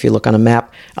diamond if you look on a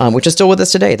map, which is still with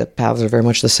us today. The paths are very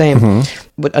much the same.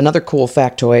 But another cool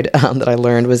factoid that I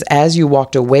learned was, as you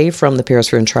walked away from the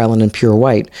Perisphere in Trilon in pure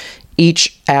white,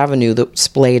 each avenue that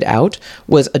splayed out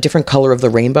was a different color of the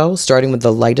rainbow, starting with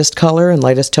the lightest color and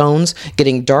lightest tones,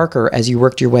 getting darker as you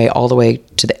worked your way all the way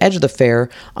to the edge of the fair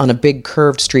on a big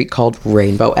curved street called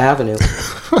Rainbow Avenue.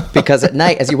 Because at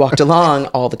night, as you walked along,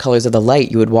 all the colors of the light,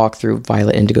 you would walk through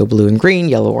violet, indigo, blue, and green,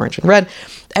 yellow, orange, and red.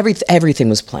 Everything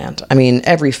was planned. I mean,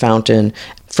 every fountain,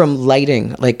 from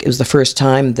lighting, it was the first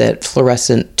time that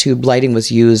fluorescent tube lighting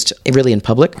was used really in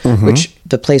public, which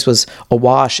the place was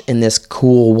awash in this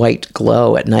cool white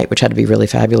glow at night, which had to be really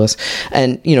fabulous.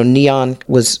 And, neon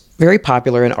was very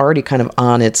popular and already kind of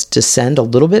on its descent a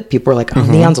little bit. People were like,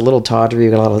 neon's a little tawdry.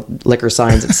 You got a lot of liquor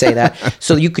signs that say that.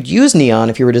 So you could use neon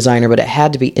if you were a designer, but it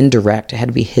had to be indirect. It had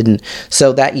to be hidden.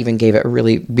 So that even gave it a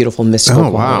really beautiful mystical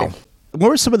quality. Wow. What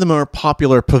were some of the more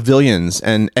popular pavilions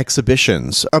and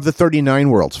exhibitions of the 39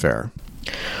 World's Fair?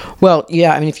 Well,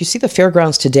 yeah, I mean, if you see the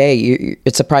fairgrounds today,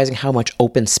 it's surprising how much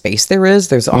open space there is.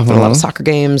 There's often a lot of soccer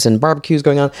games and barbecues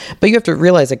going on. But you have to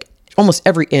realize, like, almost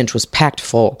every inch was packed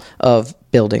full of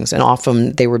buildings. And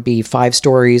often they would be 5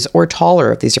 stories or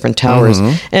taller of these different towers.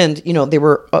 And, you know, they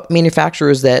were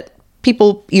manufacturers that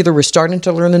people either were starting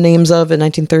to learn the names of in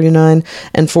 1939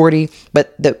 and 40,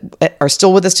 but that are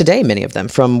still with us today, many of them.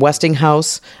 From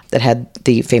Westinghouse, that had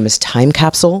the famous time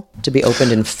capsule to be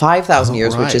opened in 5,000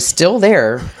 years, which is still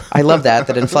there. I love that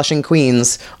in Flushing,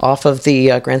 Queens, off of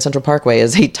the Grand Central Parkway,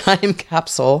 is a time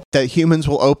capsule. That humans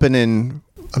will open in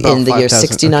about the year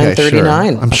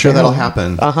 6939. I'm sure that'll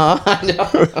happen. I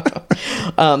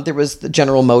know. There was the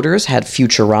General Motors had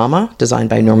Futurama, designed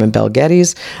by Norman Bell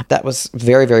Geddes. That was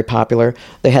very, very popular.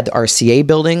 They had the RCA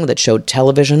building that showed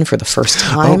television for the first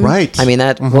time. Oh, right. I mean,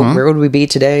 where would we be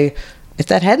today if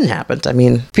that hadn't happened? I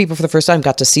mean, people for the first time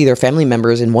got to see their family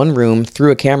members in one room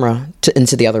through a camera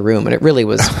into the other room, and it really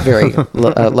was very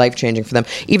life-changing for them.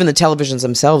 Even the televisions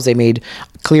themselves, they made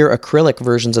clear acrylic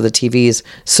versions of the TVs,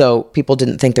 so people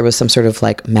didn't think there was some sort of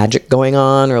like magic going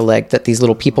on, or like that these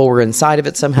little people were inside of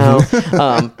it somehow.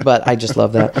 But I just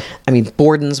love that. I mean,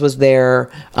 Borden's was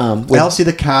there. Elsie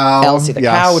the Cow. Elsie the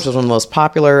Cow, which was one of the most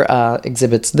popular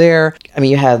exhibits there. I mean,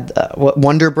 you had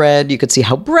Wonder Bread. You could see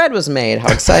how bread was made,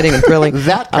 how exciting and thrilling.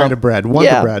 That kind of bread,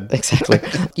 Wonder Bread. Exactly.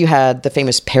 You had the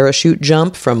famous parachute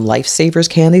jump from Lifesavers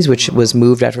Candies, which was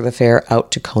moved after the fair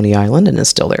out to Coney Island and is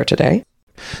still there today.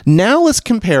 Now let's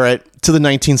compare it to the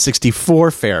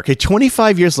 1964 fair. Okay,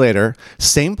 25 years later,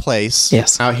 same place,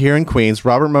 out here in Queens.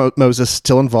 Robert Moses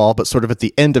still involved, but sort of at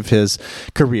the end of his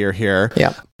career here.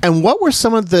 Yeah. And what were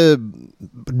some of the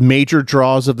major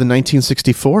draws of the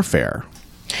 1964 fair?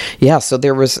 Yeah, so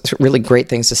there was really great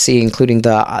things to see, including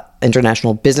the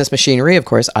International Business Machinery, of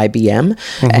course, IBM.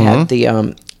 It had the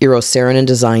Eero Saarinen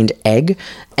designed egg,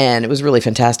 and it was really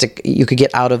fantastic. You could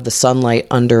get out of the sunlight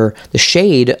under the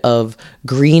shade of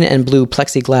green and blue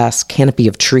plexiglass canopy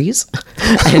of trees,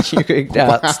 and you could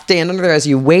stand under there as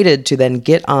you waited to then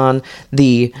get on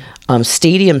the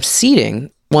stadium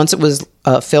seating. Once it was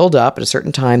filled up at a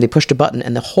certain time, they pushed a button,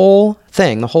 and the whole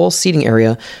seating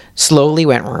area slowly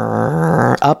went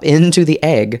up into the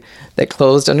egg that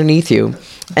closed underneath you.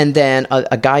 And then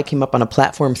a guy came up on a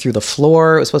platform through the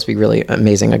floor. It was supposed to be really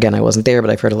amazing. Again, I wasn't there,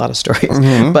 but I've heard a lot of stories.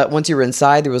 But once you were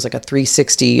inside, there was like a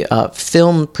 360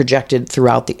 film projected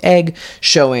throughout the egg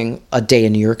showing a day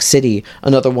in New York City.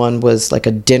 Another one was like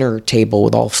a dinner table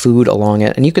with all food along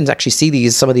it. And you can actually see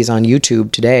some of these on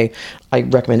YouTube today. I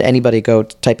recommend anybody go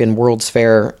type in World's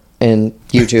Fair in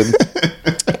YouTube.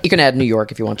 You can add New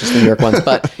York if you want, just the New York ones,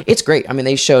 but it's great. I mean,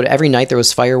 they showed every night there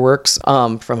was fireworks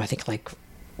from I think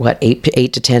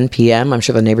 8 to 10 p.m. I'm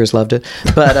sure the neighbors loved it,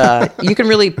 but you can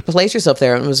really place yourself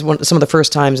there. And it was some of the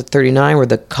first times at 39 where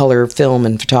the color film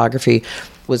and photography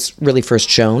was really first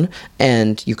shown,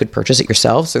 and you could purchase it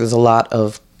yourself. So there's a lot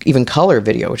of even color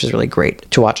video, which is really great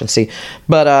to watch and see.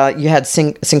 But you had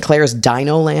Sinclair's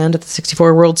Dino Land at the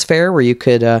 64 World's Fair, where you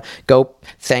could go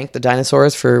thank the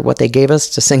dinosaurs for what they gave us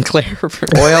to Sinclair for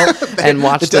oil and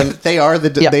watch them. They are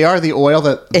the oil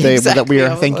that we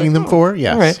are thanking them for.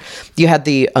 Yes. All right. You had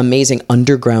the amazing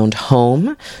underground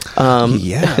home,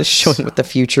 showing what the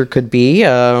future could be,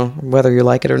 whether you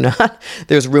like it or not.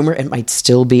 There's rumor it might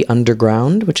still be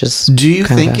underground, which is. Do you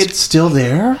think it's still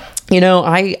there? You know,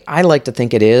 I like to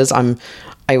think it is. I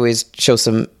always show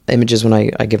some images when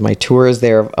I give my tours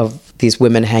there of these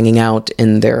women hanging out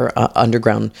in their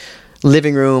underground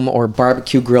living room or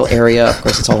barbecue grill area. Of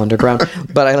course, it's all underground.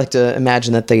 But I like to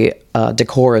imagine that the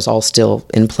decor is all still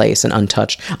in place and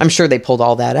untouched. I'm sure they pulled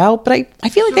all that out, but I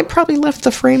feel like they probably left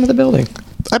the frame of the building.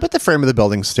 I bet the frame of the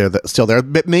building's still there.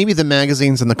 But maybe the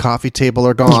magazines and the coffee table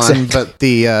are gone, but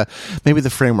maybe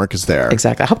the framework is there.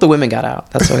 Exactly. I hope the women got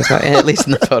out. That's always at least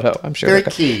in the photo, I'm sure. Very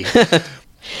key.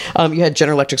 You had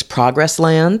General Electric's Progress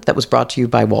Land that was brought to you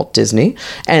by Walt Disney.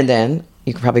 And then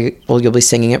you'll be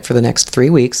singing it for the next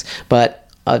 3 weeks. But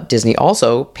Disney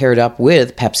also paired up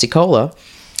with Pepsi-Cola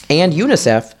and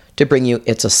UNICEF to bring you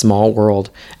It's a Small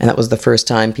World. And that was the first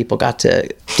time people got to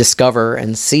discover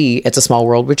and see It's a Small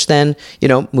World, which then,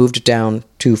 moved down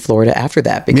to Florida after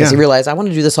that because he realized, I want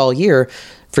to do this all year.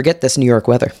 Forget this New York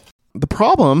weather. The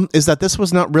problem is that this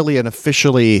was not really an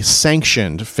officially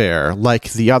sanctioned fair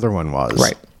like the other one was.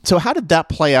 Right. So how did that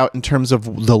play out in terms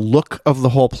of the look of the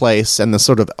whole place and the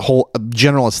sort of whole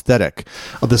general aesthetic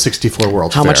of the 64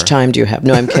 World Fair? How much time do you have?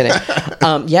 No, I'm kidding.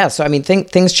 So I mean,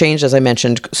 things changed, as I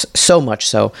mentioned, so much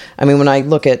so. I mean, when I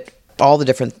look at all the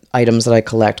different items that I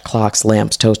collect, clocks,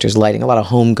 lamps, toasters, lighting, a lot of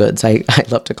home goods I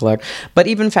love to collect. But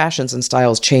even fashions and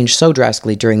styles changed so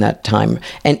drastically during that time.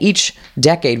 And each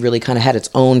decade really kind of had its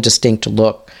own distinct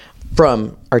look,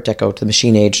 from Art Deco to the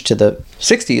Machine Age to the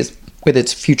 60s with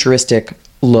its futuristic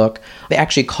look. They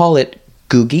actually call it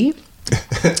Googie.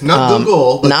 Not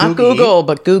Google, but not Googie. Google,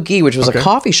 but Googie, which was a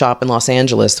coffee shop in Los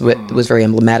Angeles. That was very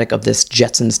emblematic of this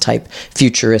Jetsons type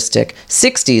futuristic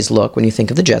 60s look when you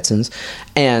think of the Jetsons.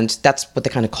 And that's what they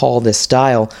kind of call this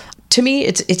style. To me,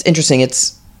 it's interesting.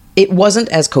 It wasn't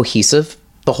as cohesive.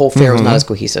 The whole fair was not as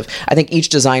cohesive. I think each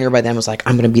designer by then was like,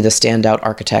 I'm going to be the standout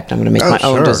architect. I'm going to make my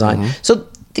own design. So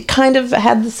it kind of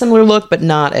had the similar look, but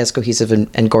not as cohesive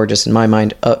and gorgeous in my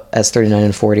mind as 39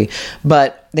 and 40.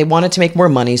 But they wanted to make more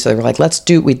money, so they were like,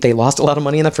 they lost a lot of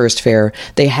money in the first fair.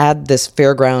 They had this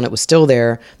fairground, it was still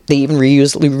there. They even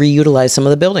reutilized some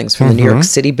of the buildings from the New York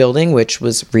City building, which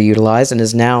was reutilized and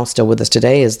is now still with us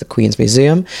today, is the Queens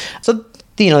Museum. So,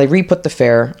 they re-put the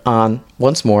fair on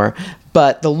once more.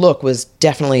 But the look was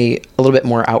definitely a little bit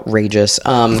more outrageous.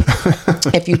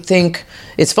 If you think,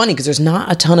 it's funny because there's not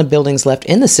a ton of buildings left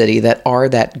in the city that are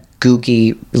that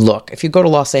Googie look. If you go to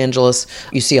Los Angeles,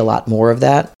 you see a lot more of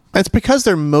that. It's because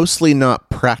they're mostly not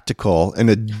practical in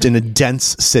a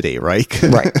dense city, right?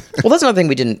 Right. Well, that's another thing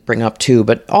we didn't bring up too,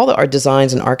 but all the art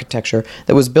designs and architecture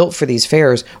that was built for these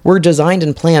fairs were designed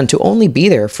and planned to only be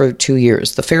there for 2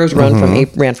 years. The fairs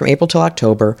ran from April till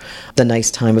October, the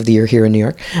nice time of the year here in New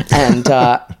York. And,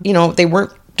 they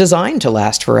weren't designed to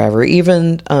last forever.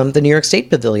 Even the New York State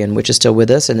Pavilion, which is still with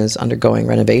us and is undergoing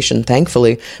renovation,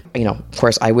 thankfully. Of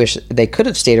course, I wish they could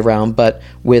have stayed around, but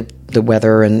with the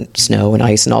weather and snow and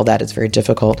ice and all that, it's very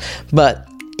difficult. But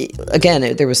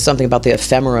again, there was something about the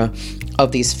ephemera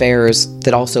of these fairs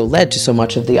that also led to so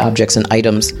much of the objects and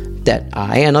items that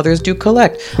I and others do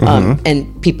collect.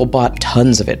 And people bought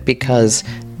tons of it because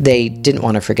they didn't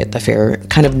want to forget the fair,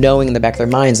 kind of knowing in the back of their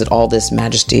minds that all this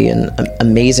majesty and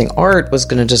amazing art was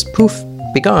going to just poof,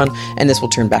 be gone, and this will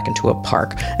turn back into a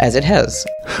park, as it has.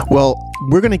 Well,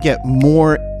 we're going to get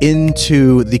more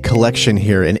into the collection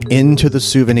here and into the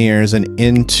souvenirs and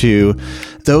into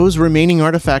those remaining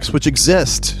artifacts which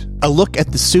exist. A look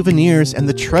at the souvenirs and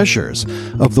the treasures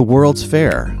of the World's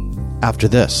Fair after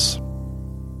this.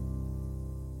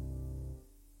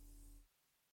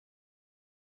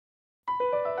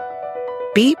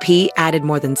 BP added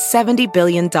more than $70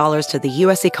 billion to the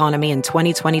U.S. economy in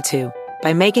 2022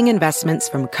 by making investments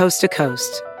from coast to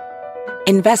coast.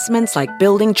 Investments like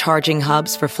building charging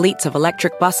hubs for fleets of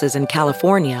electric buses in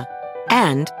California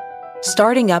and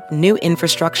starting up new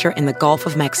infrastructure in the Gulf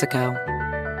of Mexico.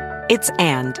 It's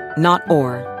and, not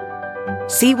or.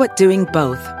 See what doing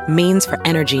both means for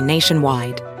energy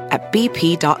nationwide at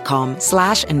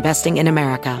bp.com/investing in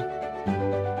America.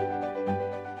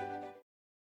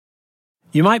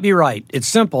 You might be right. It's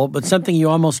simple, but something you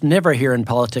almost never hear in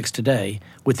politics today,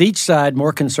 with each side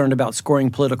more concerned about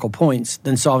scoring political points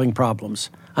than solving problems.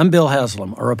 I'm Bill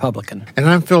Haslam, a Republican. And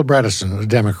I'm Phil Bredesen, a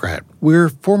Democrat. We're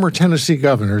former Tennessee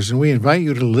governors, and we invite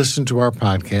you to listen to our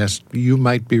podcast, You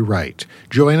Might Be Right.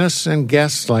 Join us and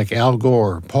guests like Al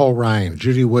Gore, Paul Ryan,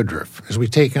 Judy Woodruff, as we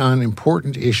take on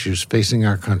important issues facing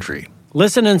our country.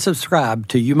 Listen and subscribe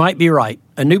to You Might Be Right,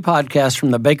 a new podcast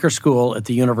from the Baker School at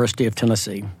the University of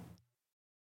Tennessee.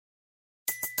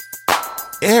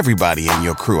 Everybody in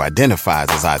your crew identifies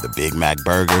as either Big Mac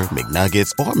Burger,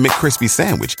 McNuggets, or McCrispy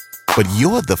Sandwich. But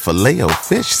you're the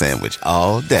Filet-O-Fish Sandwich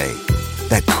all day.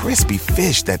 That crispy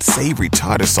fish, that savory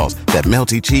tartar sauce, that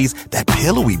melty cheese, that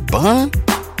pillowy bun.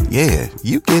 Yeah,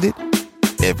 you get it.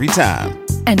 Every time.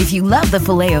 And if you love the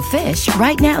Filet-O-Fish,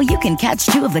 right now you can catch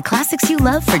two of the classics you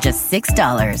love for just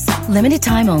 $6. Limited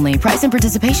time only. Price and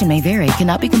participation may vary.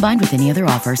 Cannot be combined with any other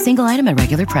offer. Single item at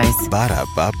regular price.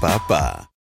 Ba-da-ba-ba-ba.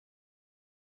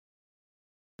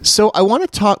 So I want to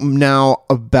talk now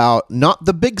about not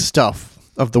the big stuff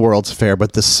of the World's Fair,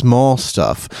 but the small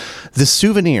stuff, the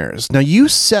souvenirs. Now, you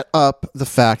set up the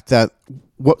fact that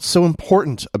what's so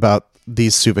important about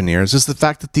these souvenirs is the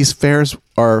fact that these fairs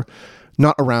are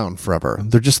not around forever.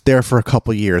 They're just there for a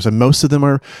couple years, and most of them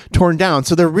are torn down.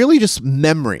 So they're really just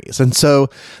memories. And so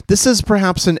this is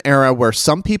perhaps an era where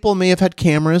some people may have had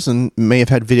cameras and may have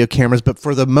had video cameras, but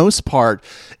for the most part,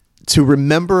 to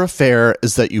remember a fair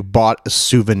is that you bought a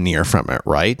souvenir from it,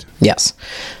 right? Yes.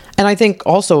 And I think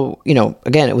also,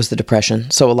 again, it was the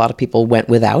Depression, so a lot of people went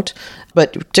without.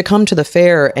 But to come to the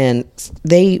fair, and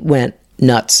they went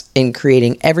nuts in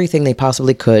creating everything they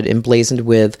possibly could, emblazoned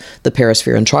with the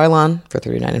Perisphere and Trilon for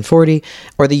 39 and 40,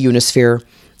 or the Unisphere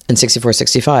in 64,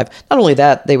 65. Not only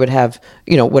that, they would have,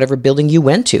 whatever building you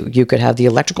went to. You could have the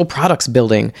Electrical Products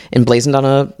building emblazoned on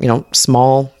a,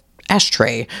 small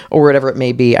ashtray or whatever it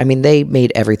may be. I mean, they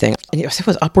made everything. And it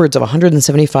was upwards of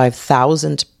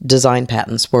 175,000 design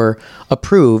patents were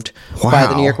approved by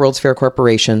the New York World's Fair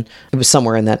Corporation. It was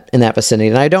somewhere in that vicinity.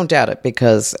 And I don't doubt it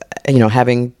because,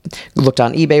 having looked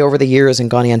on eBay over the years and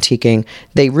gone antiquing,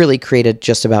 they really created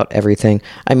just about everything.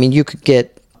 I mean, you could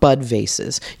get bud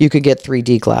vases. You could get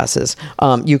 3D glasses.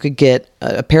 You could get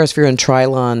a Perisphere and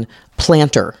Trilon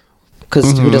planter,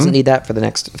 because who doesn't need that for the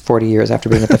next 40 years after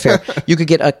being at the fair? You could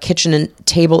get a kitchen and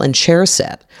table and chair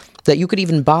set that you could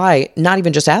even buy, not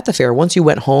even just at the fair. Once you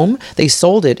went home, they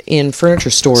sold it in furniture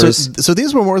stores. So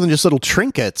these were more than just little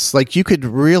trinkets. Like, you could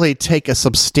really take a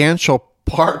substantial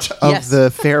part of the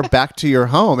fair back to your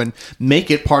home and make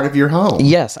it part of your home.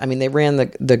 Yes. I mean, they ran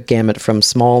the gamut from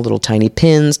small little tiny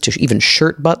pins to even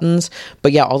shirt buttons.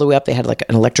 But yeah, all the way up, they had like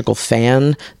an electrical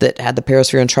fan that had the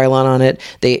Perisphere and Trilon on it.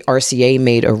 RCA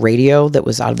made a radio that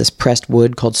was out of this pressed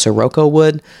wood called Sirocco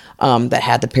wood that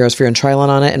had the Perisphere and Trilon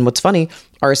on it. And what's funny,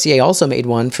 RCA also made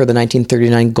one for the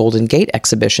 1939 Golden Gate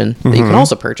exhibition that you can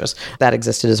also purchase. That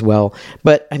existed as well.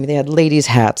 But, I mean, they had ladies'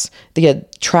 hats. They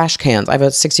had trash cans. I have a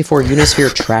 64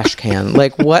 Unisphere trash can.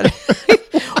 Like, what?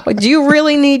 What do you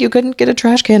really need? You couldn't get a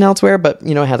trash can elsewhere, but,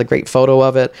 it had a great photo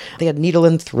of it. They had needle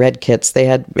and thread kits. They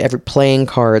had playing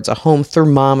cards, a home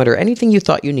thermometer, anything you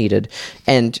thought you needed,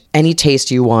 and any taste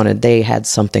you wanted, they had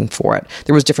something for it.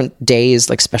 There was different days,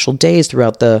 like special days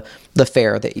throughout the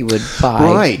fair that you would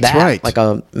buy like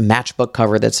a matchbook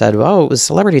cover that said, oh, it was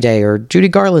Celebrity Day or Judy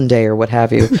Garland Day or what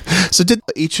have you. So did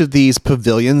each of these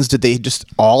pavilions, did they just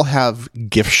all have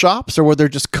gift shops, or were there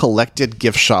just collected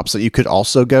gift shops that you could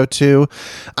also go to?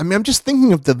 I mean, I'm just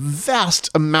thinking of the vast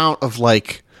amount of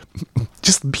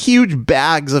just huge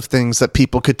bags of things that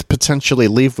people could potentially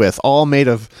leave with, all made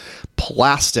of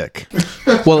plastic.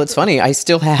 Well, it's funny. I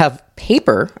still have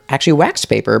paper, actually waxed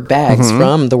paper bags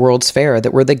from the World's Fair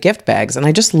that were the gift bags. And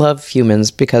I just love humans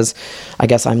because I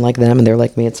guess I'm like them and they're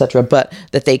like me, etc. But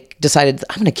that they decided,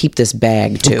 I'm going to keep this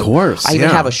bag too. Of course. I even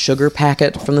have a sugar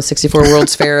packet from the 64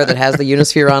 World's Fair that has the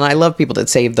Unisphere on. I love people that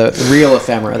save the real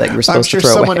ephemera that you were supposed to throw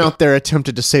away. I'm sure someone out there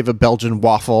attempted to save a Belgian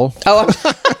waffle. Oh,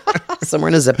 somewhere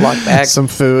in a Ziploc bag. Some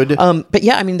food. But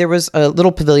yeah, I mean, there was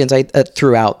little pavilions I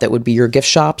threw out that would be your gift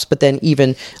shops. But then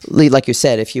even, like you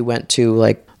said, if you went to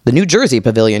like the New Jersey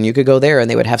pavilion, you could go there and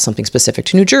they would have something specific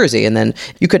to New Jersey. And then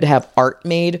you could have art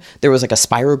made. There was like a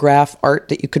spirograph art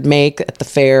that you could make at the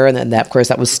fair. And then that, of course,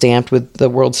 that was stamped with the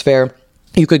World's Fair.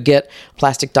 You could get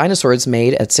plastic dinosaurs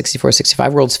made at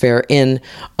 64-65 World's Fair in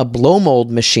a blow mold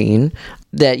machine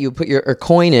that you put your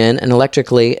coin in, and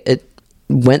electrically it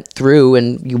went through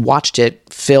and you watched it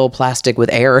fill plastic with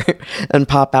air and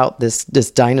pop out this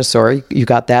dinosaur. You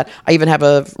got that. I even have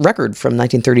a record from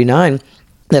 1939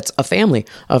 that's a family,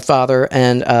 a father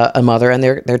and a mother and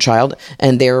their child,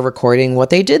 and they were recording what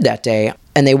they did that day,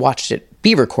 and they watched it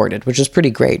be recorded, which was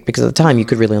pretty great because at the time you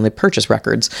could really only purchase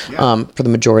records for the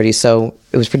majority. So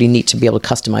it was pretty neat to be able to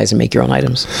customize and make your own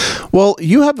items. Well,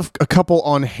 you have a couple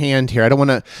on hand here. I don't want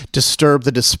to disturb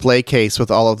the display case with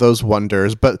all of those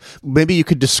wonders, but maybe you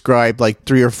could describe like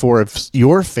 3 or 4 of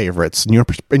your favorites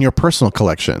in your personal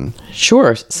collection.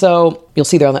 Sure. So you'll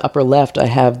see there on the upper left, I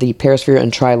have the Perisphere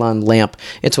and Trilon lamp.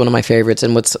 It's one of my favorites.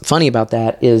 And what's funny about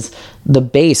that is the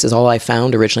base is all I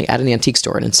found originally at an antique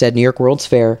store, and it said New York World's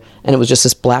Fair, and it was just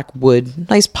this black wood,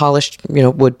 nice polished,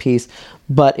 wood piece,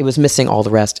 but it was missing all the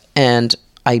rest. And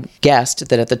I guessed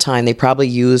that at the time they probably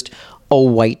used a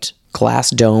white glass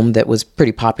dome that was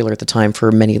pretty popular at the time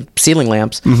for many ceiling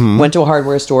lamps. Went to a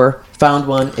hardware store, found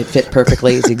one, it fit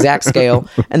perfectly, it's the exact scale.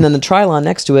 And then the Trilon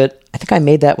next to it, I think I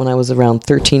made that when I was around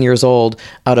 13 years old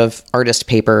out of artist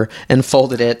paper and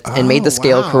folded it and made the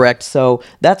scale correct. So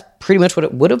that's pretty much what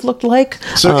it would have looked like.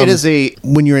 So it is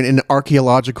when you're in an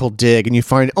archaeological dig and you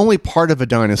find only part of a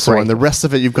dinosaur and the rest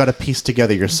of it you've got to piece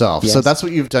together yourself. Yes. So that's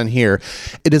what you've done here.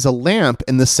 It is a lamp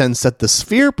in the sense that the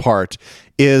sphere part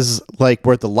is like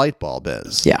where the light bulb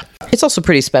is. Yeah. It's also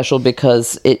pretty special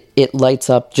because it lights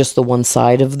up just the one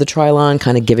side of the Trilon,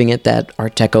 kind of giving it that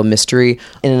Art Deco mystery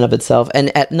in and of itself.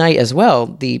 And at night as well,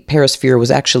 the Perisphere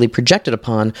was actually projected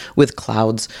upon with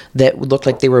clouds that looked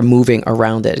like they were moving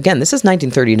around it. Again, this is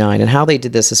 1939, and how they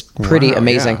did this is pretty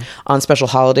amazing. Yeah. On special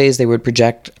holidays, they would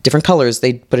project different colors.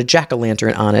 They'd put a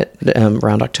jack-o'-lantern on it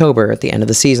around October at the end of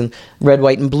the season, red,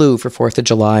 white, and blue for 4th of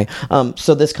July.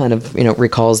 So this kind of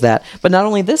recalls that. But not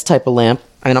only this type of lamp,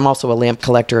 and I'm also a lamp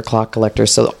collector, a clock collector.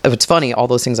 So it's funny, all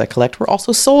those things I collect were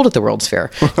also sold at the World's Fair.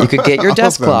 You could get your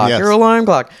desk clock, your alarm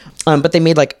clock. But they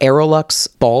made like Aerolux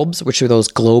bulbs, which are those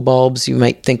glow bulbs you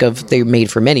might think of. They were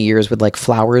made for many years with like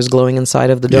flowers glowing inside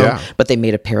of the dome. Yeah. But they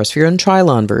made a Perisphere and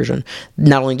Trilon version.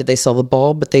 Not only did they sell the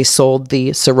bulb, but they sold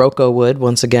the Sirocco wood,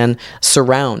 once again,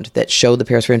 surround that showed the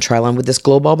Perisphere and Trilon with this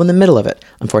glow bulb in the middle of it.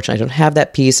 Unfortunately, I don't have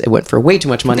that piece. It went for way too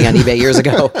much money on eBay years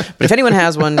ago. But if anyone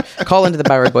has one, call into the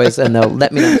Byward Boys and they'll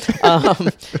let me know.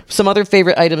 Some other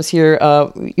favorite items here.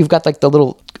 You've got like the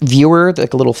little viewer,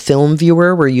 like a little film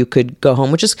viewer where you could go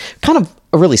home, which is kind of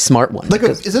a really smart one.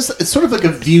 It's sort of like a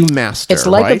ViewMaster, It's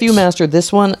like right? a ViewMaster.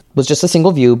 This one was just a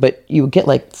single view, but you get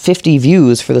like 50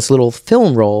 views for this little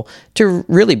film roll to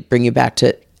really bring you back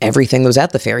to everything that was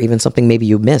at the fair, even something maybe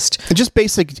you missed. And just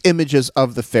basic images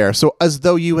of the fair. So as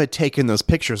though you had taken those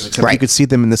pictures, except you could see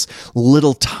them in this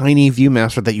little tiny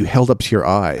ViewMaster that you held up to your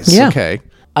eyes. Yeah. Okay.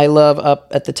 I love up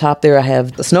at the top there, I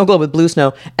have the snow globe with blue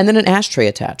snow and then an ashtray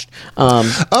attached.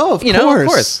 Of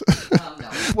course.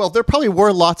 Well, there probably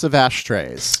were lots of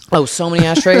ashtrays. Oh, so many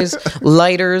ashtrays,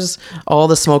 lighters, all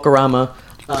the smoke-a-rama.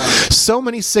 So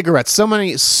many cigarettes, so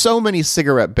many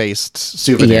cigarette-based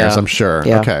souvenirs, I'm sure.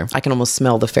 Yeah. Okay. I can almost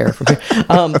smell the fair from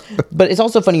here. But it's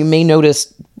also funny, you may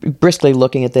notice briskly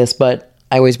looking at this, but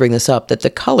I always bring this up, that the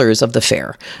colors of the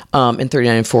fair in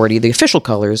 39 and 40, the official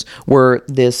colors were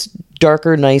this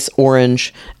darker, nice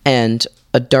orange and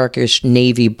a darkish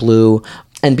navy blue.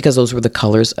 And because those were the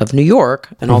colors of New York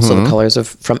and also the colors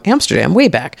from Amsterdam way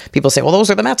back, people say, well, those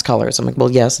are the Mets colors. I'm like,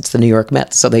 well, yes, it's the New York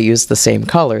Mets. So they used the same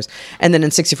colors. And then in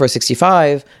 64,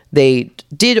 65, they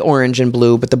did orange and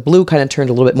blue, but the blue kind of turned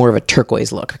a little bit more of a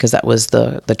turquoise look because that was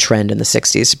the trend in the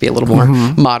 60s to be a little more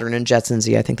modern and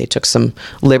Jetsons-y. I think they took some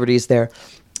liberties there.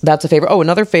 That's a favorite. Oh,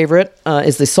 another favorite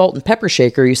is the salt and pepper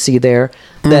shaker you see there.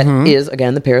 That is,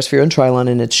 again, the Perisphere and Trilon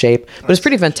in its shape. But it's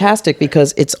pretty fantastic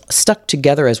because it's stuck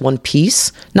together as one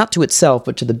piece, not to itself,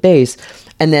 but to the base.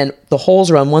 And then the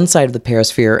holes are on one side of the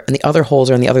Perisphere and the other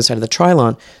holes are on the other side of the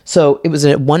Trilon. So it was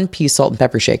a one-piece salt and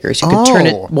pepper shaker. So you could turn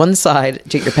it one side,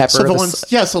 take your pepper.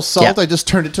 So salt, I just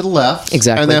turned it to the left.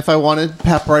 Exactly. And then if I wanted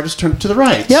pepper, I just turned it to the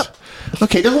right. Yep.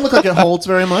 Okay, it doesn't look like it holds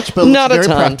very much, but not it's very a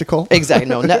ton. practical. Exactly.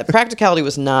 No, practicality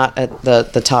was not at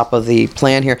the top of the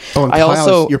plan here. Oh, and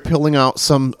Kyle, you're pulling out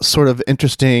some sort of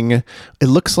interesting. It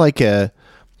looks like an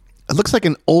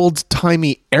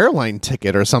old-timey airline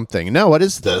ticket or something. No, what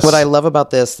is this? What I love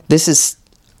about this is,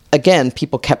 again,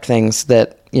 people kept things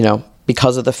that,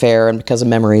 because of the fair and because of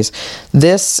memories.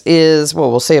 This is,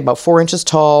 we'll say about 4 inches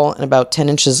tall and about 10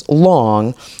 inches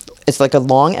long. It's like a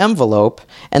long envelope,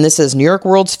 and this is New York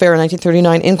World's Fair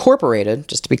 1939 Incorporated,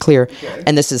 just to be clear. Okay.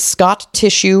 And this is Scott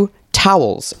Tissue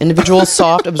Towels, individual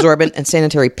soft, absorbent, and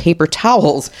sanitary paper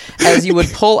towels, as you would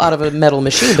pull out of a metal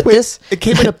machine. But it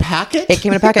came in a packet? It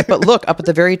came in a packet, but look, up at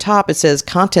the very top, it says,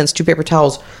 contents, 2 paper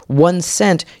towels, 1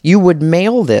 cent. You would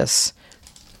mail this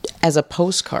as a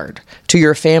postcard to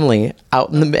your family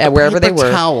out in wherever they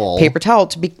were. Paper towel.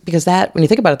 Because when you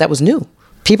think about it, that was new.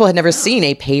 People had never seen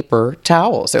a paper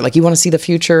towel. So they're like, you want to see the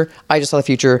future? I just saw the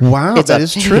future. Wow, that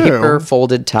is true. It's a paper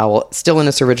folded towel. Still in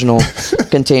its original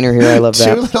container here. I love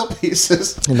that. 2 little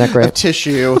pieces Isn't that great? of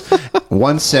tissue,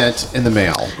 1 cent in the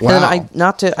mail. Wow. And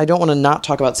I don't want to not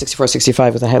talk about 64,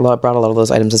 65 because I brought a lot of those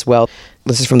items as well.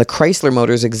 This is from the Chrysler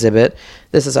Motors exhibit.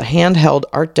 This is a handheld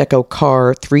Art Deco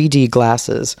car 3D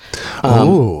glasses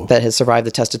that has survived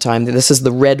the test of time. This is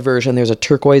the red version. There's a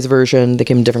turquoise version. They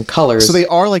came in different colors. So they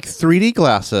are like 3D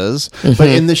glasses, but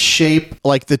in the shape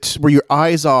like where your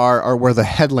eyes are or where the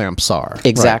headlamps are.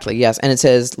 Exactly, yes. And it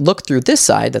says, look through this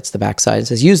side, that's the back side. It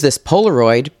says, use this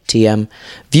Polaroid TM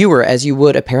viewer as you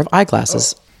would a pair of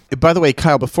eyeglasses. By the way,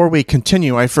 Kyle, before we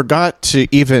continue, I forgot to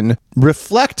even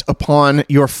reflect upon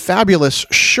your fabulous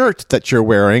shirt that you're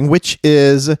wearing, which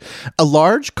is a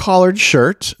large collared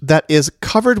shirt that is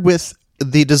covered with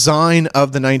the design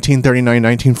of the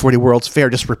 1939-1940 World's Fair,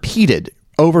 just repeated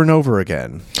over and over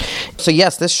again. So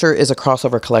yes, this shirt is a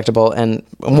crossover collectible and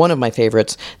one of my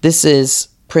favorites. This is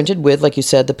printed with, like you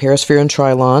said, the Perisphere and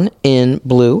Trilon in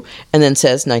blue, and then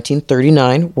says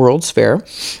 1939 World's Fair,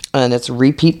 and it's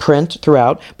repeat print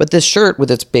throughout. But this shirt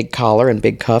with its big collar and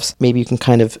big cuffs, maybe you can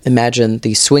kind of imagine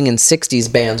the swinging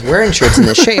 60s bands wearing shirts in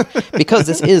this shape, because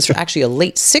this is actually a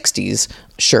late 60s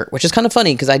shirt, which is kind of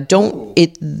funny because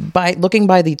by looking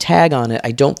by the tag on it,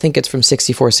 I don't think it's from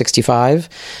 64, 65,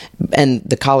 and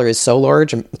the collar is so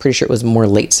large, I'm pretty sure it was more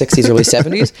late 60s, early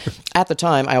 70s. At the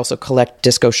time, I also collect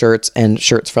disco shirts and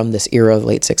shirts from this era, the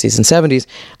late 60s and 70s.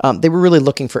 They were really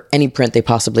looking for any print they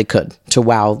possibly could to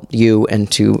wow you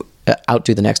and to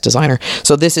outdo the next designer.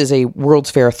 So this is a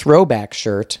World's Fair throwback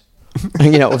shirt,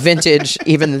 vintage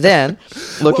even then,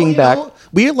 looking back.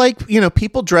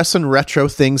 People dress in retro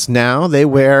things now. They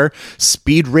wear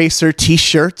Speed Racer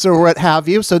t-shirts or what have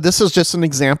you. So this is just an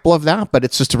example of that, but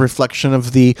it's just a reflection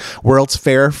of the World's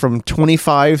Fair from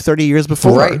 25, 30 years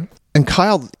before. Right. And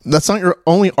Kyle, that's not your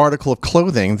only article of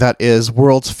clothing that is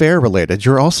World's Fair related.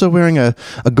 You're also wearing a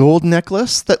gold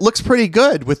necklace that looks pretty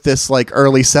good with this like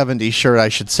early 70s shirt, I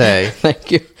should say.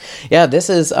 Thank you. Yeah, this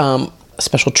is a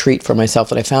special treat for myself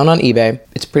that I found on eBay.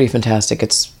 It's pretty fantastic.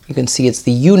 You can see it's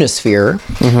the Unisphere.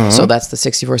 Mm-hmm. So that's the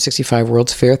 64-65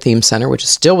 World's Fair Theme Center, which is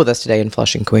still with us today in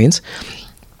Flushing, Queens.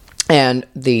 And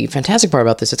the fantastic part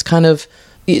about this, it's kind of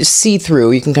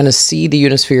see-through. You can kind of see the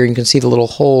Unisphere. You can see the little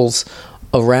holes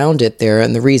around it there,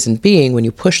 and the reason being, when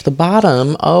you push the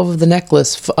bottom of the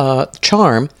necklace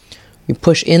charm, you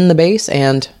push in the base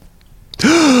and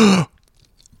the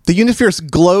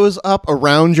Unisphere glows up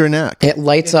around your neck. It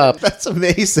lights up. That's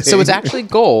amazing. So it's actually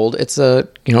gold. It's a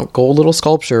gold little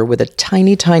sculpture with a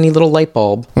tiny, tiny little light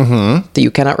bulb that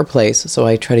you cannot replace. So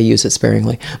I try to use it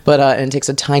sparingly. But and it takes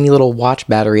a tiny little watch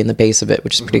battery in the base of it,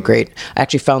 which is pretty great. I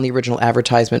actually found the original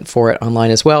advertisement for it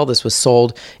online as well. This was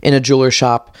sold in a jeweler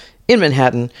shop in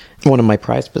Manhattan. One of my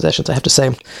prized possessions, I have to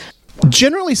say.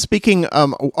 Generally speaking,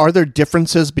 are there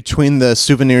differences between the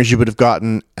souvenirs you would have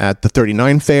gotten at the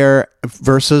 39 fair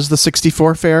versus the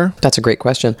 64 fair? That's a great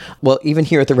question. Well, even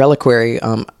here at the Reliquary,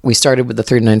 we started with the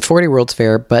 3940 World's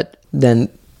Fair, but then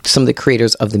some of the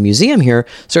creators of the museum here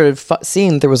started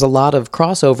seeing there was a lot of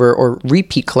crossover or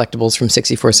repeat collectibles from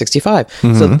 64-65.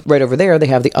 Mm-hmm. So right over there, they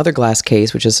have the other glass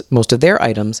case, which is most of their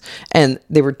items. And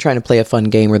they were trying to play a fun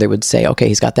game where they would say, okay,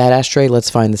 he's got that ashtray. Let's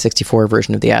find the 64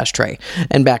 version of the ashtray,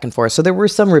 and back and forth. So there were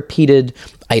some repeated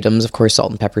items, of course,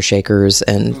 salt and pepper shakers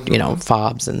and,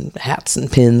 fobs and hats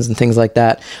and pins and things like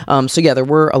that. So yeah, there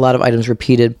were a lot of items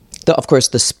repeated. Of course,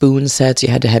 the spoon sets, you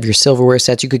had to have your silverware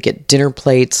sets. You could get dinner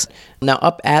plates. Now,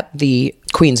 up at the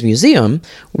Queens Museum,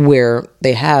 where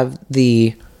they have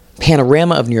the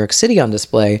panorama of New York City on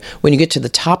display, when you get to the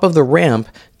top of the ramp,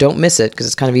 don't miss it because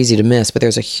it's kind of easy to miss, but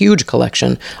there's a huge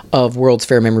collection of World's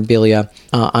Fair memorabilia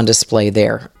on display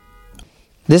there.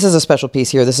 This is a special piece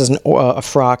here. This is a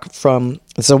frock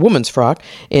it's a woman's frock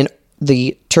in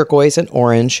the turquoise and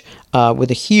orange with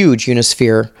a huge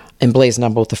Unisphere emblazoned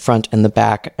on both the front and the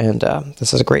back. And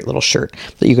this is a great little shirt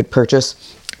that you could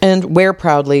purchase and wear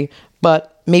proudly,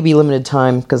 but maybe limited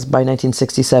time, because by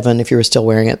 1967, if you were still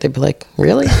wearing it, they'd be like,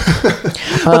 really?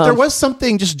 But there was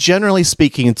something, just generally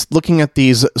speaking, it's looking at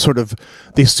these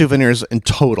souvenirs in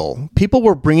total. People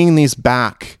were bringing these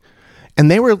back,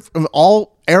 and they were from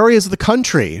all areas of the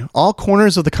country, all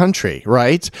corners of the country,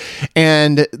 right?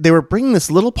 And they were bringing this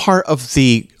little part of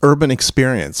the urban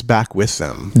experience back with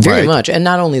them. Very much. And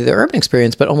not only the urban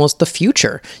experience, but almost the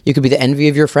future. You could be the envy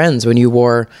of your friends when you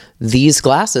wore these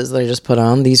glasses that I just put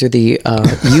on. These are the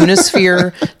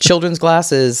Unisphere children's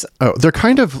glasses. Oh, they're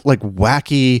kind of like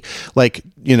wacky, like,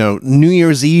 New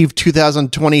Year's Eve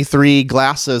 2023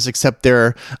 glasses, except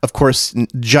they're, of course,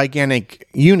 gigantic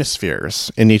Unispheres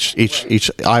in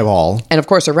each eyeball. And of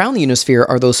course, around the Unisphere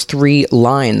are those three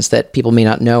lines that people may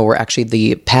not know are actually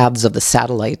the paths of the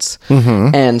satellites.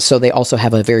 Mm-hmm. And so they also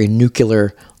have a very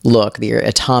nuclear look, the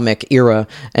atomic era.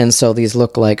 And so these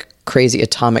look like crazy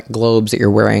atomic globes that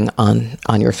you're wearing on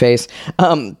your face.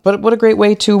 But what a great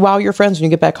way to wow your friends when you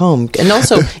get back home. And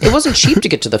also, it wasn't cheap to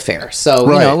get to the fair. So,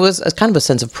 right. It was kind of a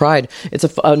sense of pride. It's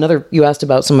another, you asked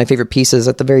about some of my favorite pieces.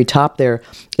 At the very top there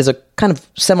is a kind of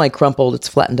semi-crumpled, it's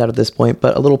flattened out at this point,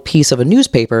 but a little piece of a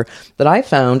newspaper that I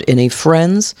found in a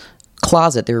friend's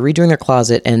closet. They were redoing their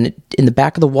closet, and in the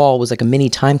back of the wall was like a mini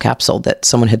time capsule that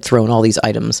someone had thrown all these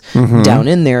items down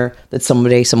in there that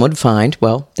someday someone would find.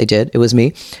 Well, they did. It was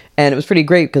me. And it was pretty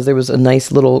great because there was a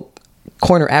nice little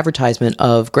corner advertisement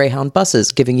of Greyhound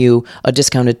buses giving you a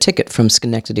discounted ticket from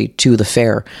Schenectady to the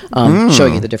fair,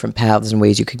 showing you the different paths and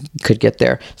ways you could get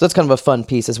there. So that's kind of a fun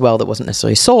piece as well that wasn't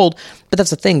necessarily sold. But that's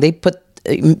the thing. They put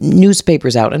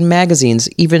newspapers out and magazines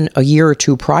even a year or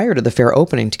two prior to the fair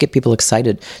opening to get people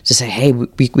excited to say, hey, we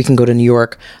can go to New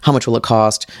York. How much will it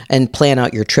cost? And plan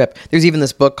out your trip. There's even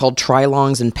this book called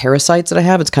Trilongs and Parasites that I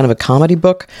have. It's kind of a comedy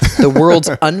book. The World's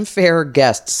Unfair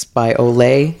Guests by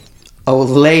Ole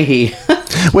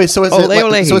Olehi. Wait, so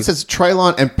it says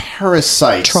Trilon and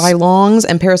Parasites. Trilongs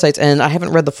and Parasites. And I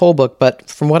haven't read the full book, but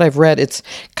from what I've read, it's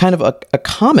kind of a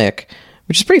comic,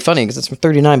 which is pretty funny because it's from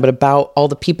 39, but about all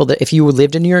the people that if you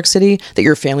lived in New York City, that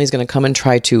your family is going to come and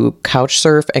try to couch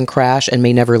surf and crash and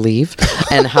may never leave,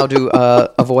 and how to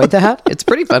avoid that. It's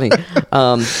pretty funny.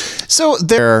 So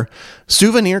they're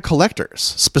souvenir collectors.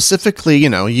 Specifically,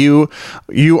 you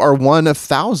are one of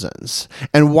thousands.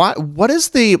 And what is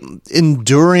the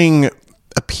enduring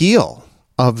appeal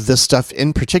of this stuff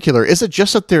in particular? Is it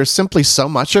just that there's simply so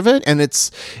much of it and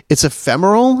it's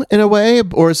ephemeral in a way,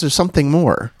 or is there something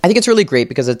more? I think it's really great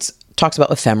because it talks about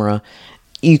ephemera.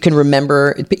 You can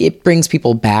remember, it brings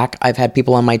people back. I've had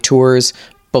people on my tours,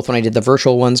 both when I did the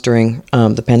virtual ones during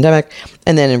the pandemic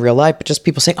and then in real life, but just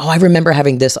people saying, oh, I remember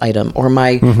having this item, or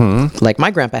like my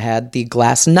grandpa had the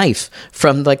glass knife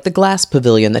from like the glass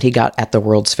pavilion that he got at the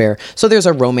World's Fair. So there's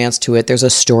a romance to it. There's a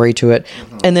story to it.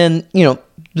 And then,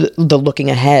 the looking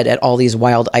ahead at all these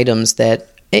wild items that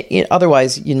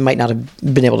otherwise you might not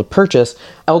have been able to purchase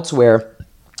elsewhere.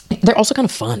 They're also kind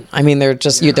of fun. I mean, they're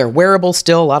just, they're wearable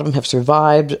still. A lot of them have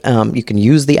survived. You can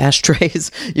use the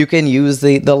ashtrays. You can use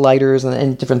the lighters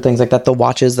and different things like that, the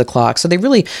watches, the clocks. So they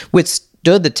really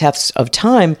withstood the tests of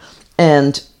time.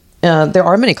 And there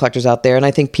are many collectors out there. And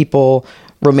I think people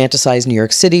romanticize New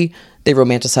York City. They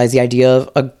romanticize the idea of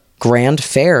a grand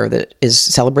fair that is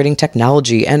celebrating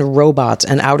technology and robots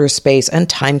and outer space and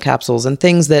time capsules and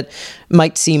things that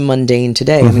might seem mundane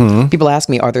today. I mean, people ask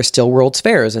me, are there still World's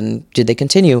Fairs and did they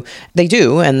continue? They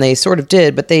do, and they sort of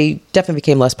did, but they definitely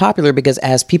became less popular because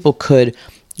as people could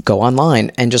go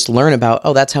online and just learn about,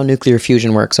 oh, that's how nuclear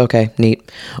fusion works. Okay,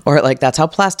 neat. Or like, that's how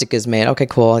plastic is made. Okay,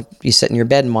 cool. You sit in your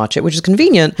bed and watch it, which is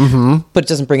convenient, but it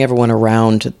doesn't bring everyone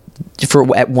around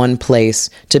at one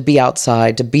place to be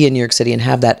outside, to be in New York City and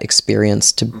have that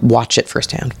experience, to watch it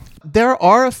firsthand. There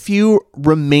are a few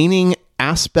remaining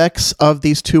aspects of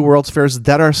these two World's Fairs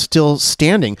that are still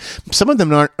standing. Some of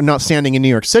them are not standing in New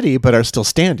York City, but are still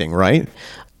standing, right?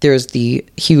 There's the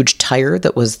huge tire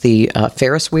that was the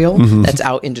Ferris wheel that's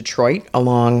out in Detroit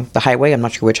along the highway. I'm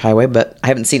not sure which highway, but I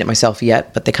haven't seen it myself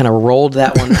yet, but they kind of rolled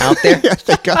that one out there. Yeah,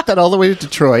 they got that all the way to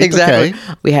Detroit. Exactly.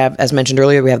 Okay. We have, as mentioned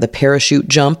earlier, we have the parachute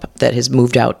jump that has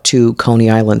moved out to Coney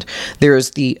Island.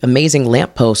 There's the amazing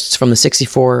lampposts from the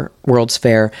 64 World's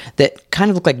Fair that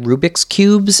kind of look like Rubik's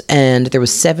Cubes, and there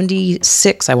was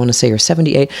 76, I want to say, or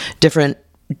 78 different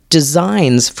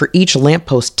designs for each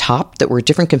lamppost top that were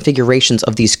different configurations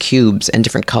of these cubes and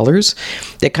different colors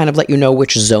that kind of let you know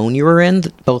which zone you were in.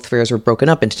 Both fairs were broken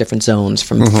up into different zones,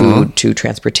 from food to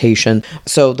transportation.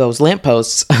 So those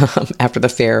lampposts after the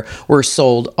fair were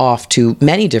sold off to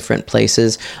many different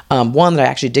places. One that I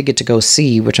actually did get to go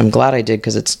see, which I'm glad I did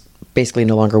because it's basically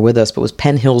no longer with us, but was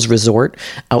Penn Hills Resort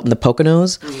out in the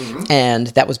Poconos. And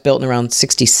that was built in around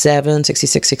 66,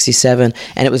 67.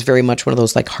 And it was very much one of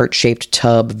those like heart-shaped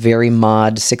tub, very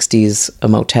mod 60s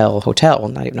hotel. Well,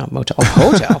 not even a motel, a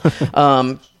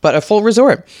hotel, but a full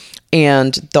resort.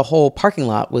 And the whole parking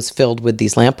lot was filled with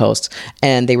these lampposts,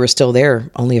 and they were still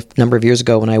there only a number of years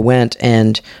ago when I went.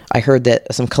 And I heard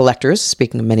that some collectors,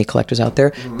 speaking of many collectors out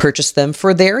there, purchased them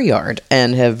for their yard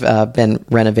and have been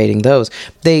renovating those.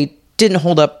 They didn't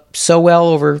hold up so well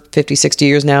over 50, 60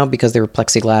 years now because they were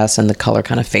plexiglass and the color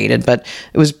kind of faded, but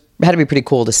it had to be pretty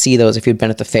cool to see those if you'd been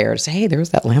at the fair, to say, hey,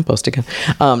 there's that lamppost again.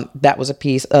 That was a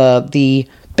piece. The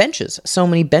benches, so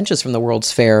many benches from the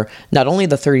World's Fair, not only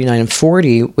the 39 and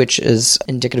 40, which is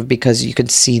indicative because you could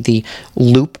see the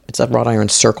loop, it's a wrought iron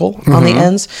circle on the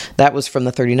ends. That was from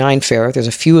the 39 fair. There's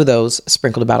a few of those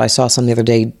sprinkled about. I saw some the other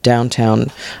day downtown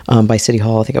by City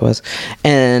Hall, I think it was.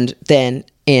 And then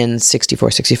in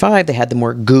 64, 65, they had the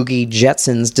more Googie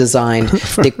Jetsons designed.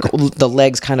 The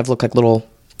legs kind of look like little,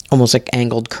 almost like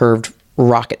angled, curved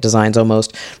rocket designs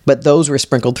almost. But those were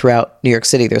sprinkled throughout New York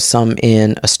City. There's some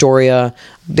in Astoria.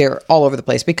 They're all over the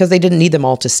place because they didn't need them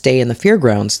all to stay in the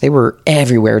fairgrounds. They were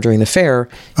everywhere during the fair.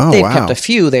 They've kept a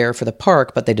few there for the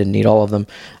park, but they didn't need all of them.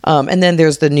 And then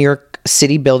there's the New York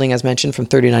City building, as mentioned, from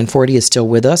 3940 is still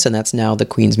with us, and that's now the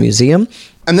Queens Museum.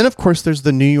 And then, of course, there's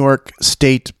the New York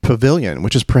State Pavilion,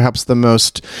 which is perhaps the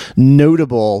most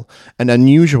notable and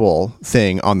unusual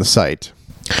thing on the site.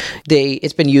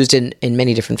 It's been used in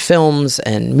many different films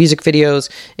and music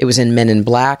videos. It was in Men in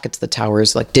Black. It's the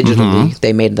towers, like digitally.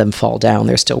 They made them fall down.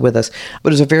 They're still with us. But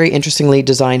it was a very interestingly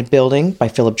designed building by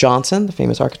Philip Johnson, the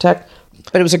famous architect.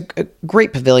 But it was a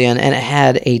great pavilion, and it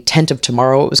had a Tent of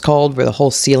Tomorrow, it was called, where the whole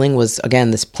ceiling was,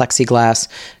 again, this plexiglass,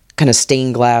 kind of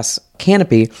stained glass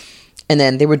canopy. And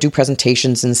then they would do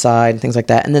presentations inside and things like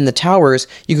that. And then the towers,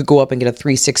 you could go up and get a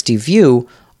 360 view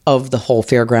of the whole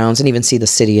fairgrounds and even see the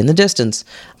city in the distance.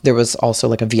 There was also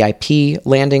like a VIP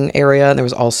landing area, and there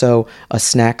was also a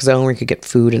snack zone where you could get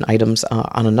food and items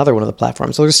on another one of the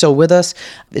platforms. So they're still with us.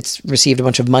 It's received a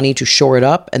bunch of money to shore it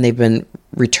up, and they've been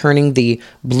returning the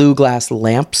blue glass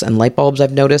lamps and light bulbs,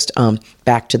 I've noticed,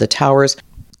 back to the towers.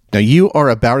 Now, you are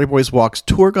a Bowery Boys Walks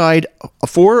tour guide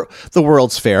for the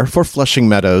World's Fair for Flushing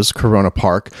Meadows, Corona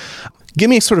Park. Give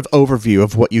me a sort of overview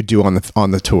of what you do on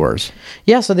the tours.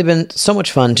 Yeah, so they've been so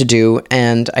much fun to do,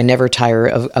 and I never tire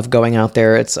of going out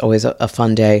there. It's always a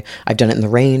fun day. I've done it in the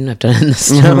rain, I've done it in the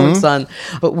snow and sun,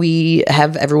 but we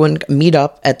have everyone meet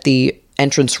up at the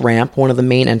entrance ramp, one of the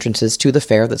main entrances to the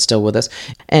fair that's still with us,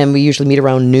 and we usually meet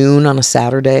around noon on a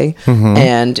Saturday,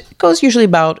 and it goes usually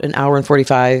about an hour and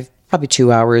 45, probably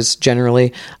 2 hours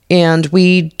generally. And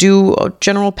we do a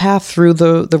general path through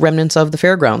the remnants of the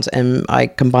fairgrounds. And I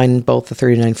combine both the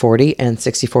 3940 and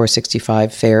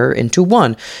 6465 fair into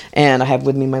one. And I have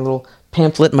with me my little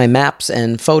pamphlet, my maps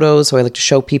and photos. So I like to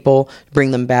show people,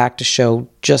 bring them back to show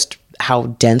just how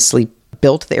densely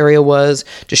built the area was,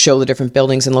 to show the different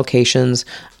buildings and locations.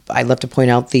 I love to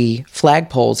point out the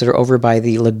flagpoles that are over by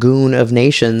the Lagoon of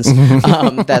Nations.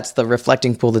 That's the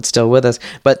reflecting pool that's still with us.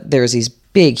 But there's these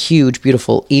big, huge,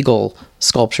 beautiful eagle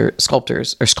sculptures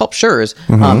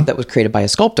that was created by a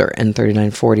sculptor in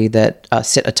 3940 that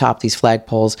sit atop these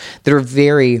flagpoles that are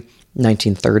very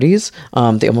 1930s.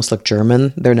 They almost look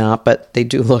German. They're not, but they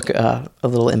do look a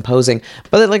little imposing.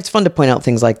 But it's fun to point out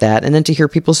things like that, and then to hear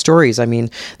people's stories. I mean,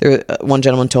 one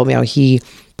gentleman told me how he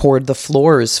poured the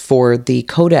floors for the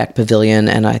Kodak Pavilion,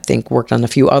 and I think worked on a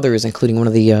few others, including one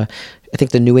of the, I think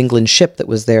the New England ship that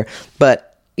was there. But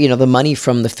the money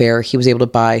from the fair, he was able to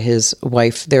buy his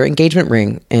wife their engagement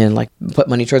ring and put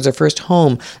money towards their first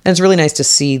home. And it's really nice to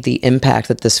see the impact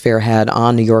that this fair had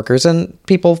on New Yorkers and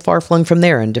people far flung from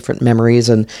there and different memories.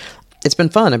 And it's been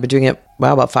fun. I've been doing it,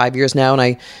 about 5 years now. And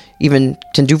I even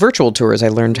can do virtual tours. I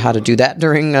learned how to do that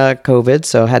during COVID.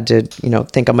 So I had to,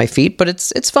 think on my feet, but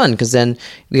it's fun because then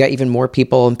we got even more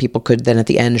people, and people could then at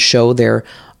the end show their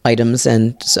items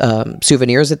and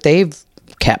souvenirs that they've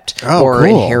kept or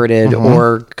inherited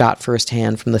or got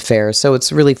firsthand from the fair. So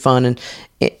it's really fun and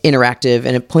interactive,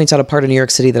 and it points out a part of New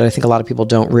York City that I think a lot of people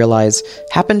don't realize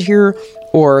happened here,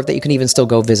 or that you can even still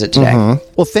go visit today.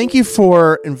 Well, thank you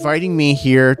for inviting me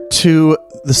here to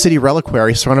the City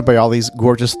Reliquary, surrounded by all these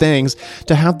gorgeous things,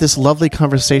 to have this lovely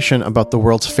conversation about the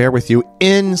World's Fair with you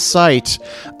in sight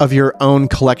of your own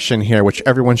collection here, which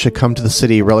everyone should come to the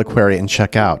City Reliquary and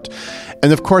check out.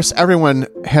 And of course, everyone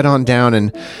head on down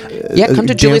and come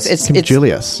to Julius. It's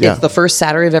Julius. It's the first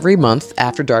Saturday of every month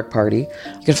after Dark Party.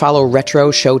 You can follow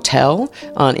Retro Showtel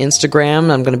on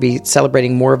Instagram. I'm going to be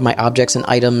celebrating more of my objects and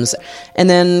items. And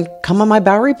then come on my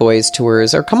Bowery Boys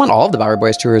tours, or come on all of the Bowery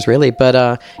Boys tours, really.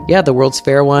 But the World's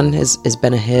Fair one has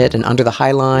been a hit, and Under the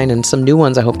High Line, and some new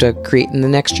ones I hope to create in the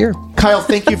next year. Kyle,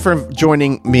 thank you for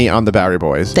joining me on the Bowery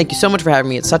Boys. Thank you so much for having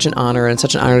me. It's such an honor, and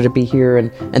such an honor to be here.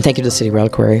 And thank you to the City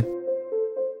Reliquary.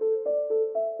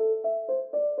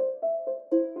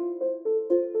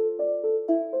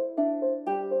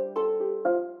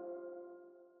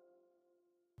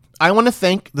 I want to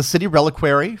thank the City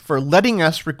Reliquary for letting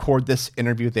us record this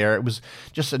interview there. It was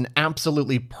just an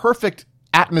absolutely perfect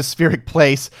atmospheric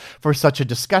place for such a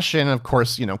discussion. Of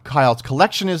course, Kyle's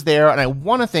collection is there, and I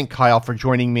want to thank Kyle for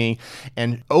joining me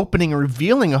and opening and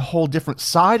revealing a whole different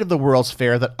side of the World's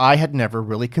Fair that I had never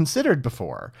really considered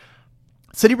before.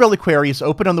 City Reliquary is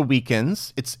open on the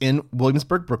weekends. It's in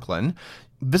Williamsburg, Brooklyn.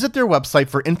 Visit their website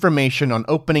for information on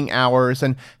opening hours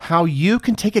and how you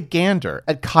can take a gander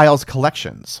at Kyle's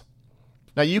collections.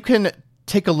 Now, you can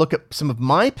take a look at some of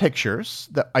my pictures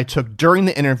that I took during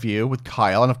the interview with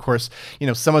Kyle, and of course,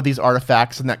 some of these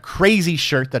artifacts and that crazy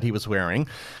shirt that he was wearing.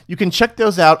 You can check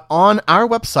those out on our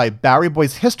website,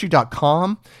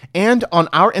 BoweryBoysHistory.com, and on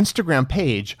our Instagram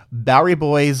page,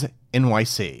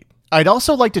 BoweryBoysNYC. I'd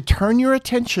also like to turn your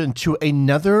attention to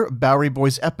another Bowery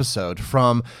Boys episode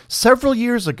from several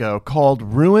years ago called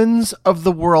Ruins of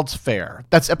the World's Fair.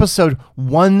 That's episode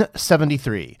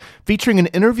 173, featuring an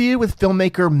interview with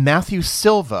filmmaker Matthew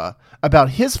Silva about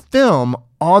his film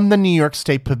on the New York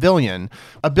State Pavilion,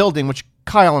 a building which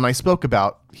Kyle and I spoke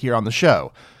about here on the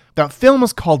show. That film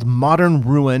is called Modern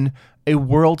Ruin, a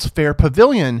World's Fair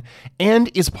Pavilion,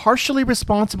 and is partially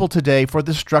responsible today for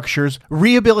the structure's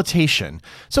rehabilitation.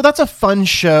 So that's a fun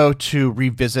show to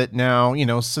revisit now,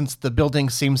 since the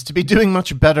building seems to be doing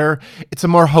much better. It's a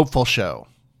more hopeful show.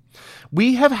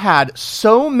 We have had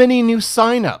so many new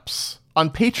signups on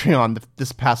Patreon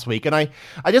this past week, and I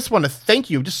just want to thank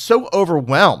you. I'm just so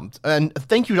overwhelmed, and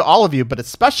thank you to all of you, but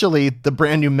especially the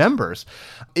brand new members.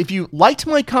 If you liked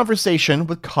my conversation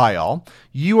with Kyle,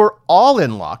 you are all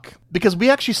in luck, because we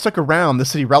actually stuck around the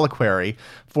City Reliquary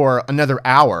for another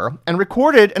hour and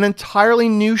recorded an entirely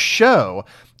new show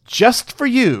just for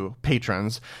you,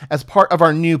 patrons, as part of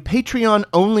our new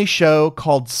Patreon-only show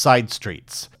called Side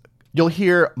Streets. You'll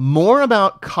hear more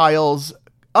about Kyle's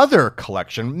other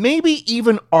collection, maybe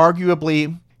even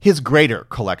arguably his greater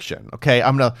collection. Okay,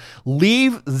 I'm going to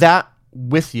leave that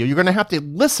with you. You're going to have to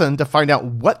listen to find out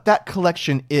what that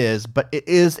collection is, but it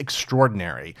is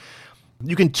extraordinary.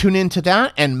 You can tune into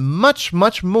that and much,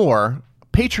 much more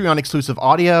Patreon exclusive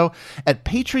audio at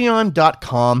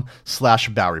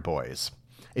patreon.com/BoweryBoys.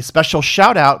 A special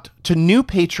shout out to new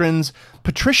patrons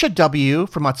Patricia W.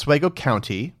 from Oswego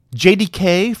County,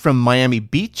 JDK from Miami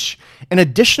Beach, and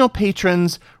additional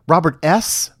patrons Robert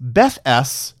S., Beth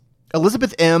S.,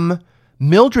 Elizabeth M.,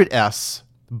 Mildred S.,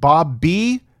 Bob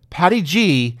B., Patty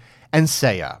G., and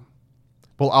Saya.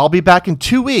 Well, I'll be back in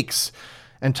 2 weeks,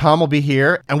 and Tom will be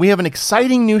here, and we have an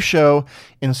exciting new show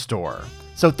in store.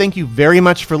 So thank you very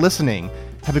much for listening.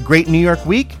 Have a great New York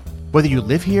week, whether you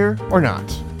live here or not.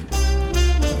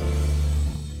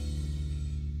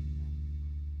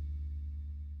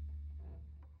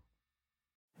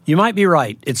 You might be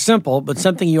right. It's simple, but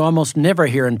something you almost never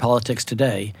hear in politics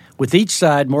today, with each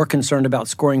side more concerned about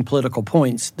scoring political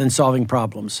points than solving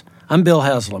problems. I'm Bill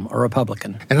Haslam, a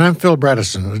Republican. And I'm Phil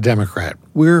Bredesen, a Democrat.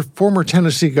 We're former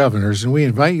Tennessee governors, and we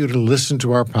invite you to listen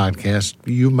to our podcast,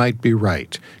 You Might Be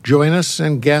Right. Join us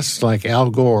and guests like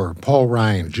Al Gore, Paul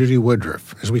Ryan, Judy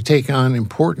Woodruff, as we take on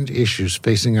important issues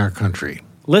facing our country.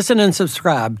 Listen and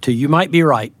subscribe to You Might Be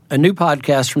Right, a new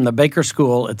podcast from the Baker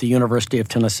School at the University of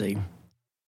Tennessee.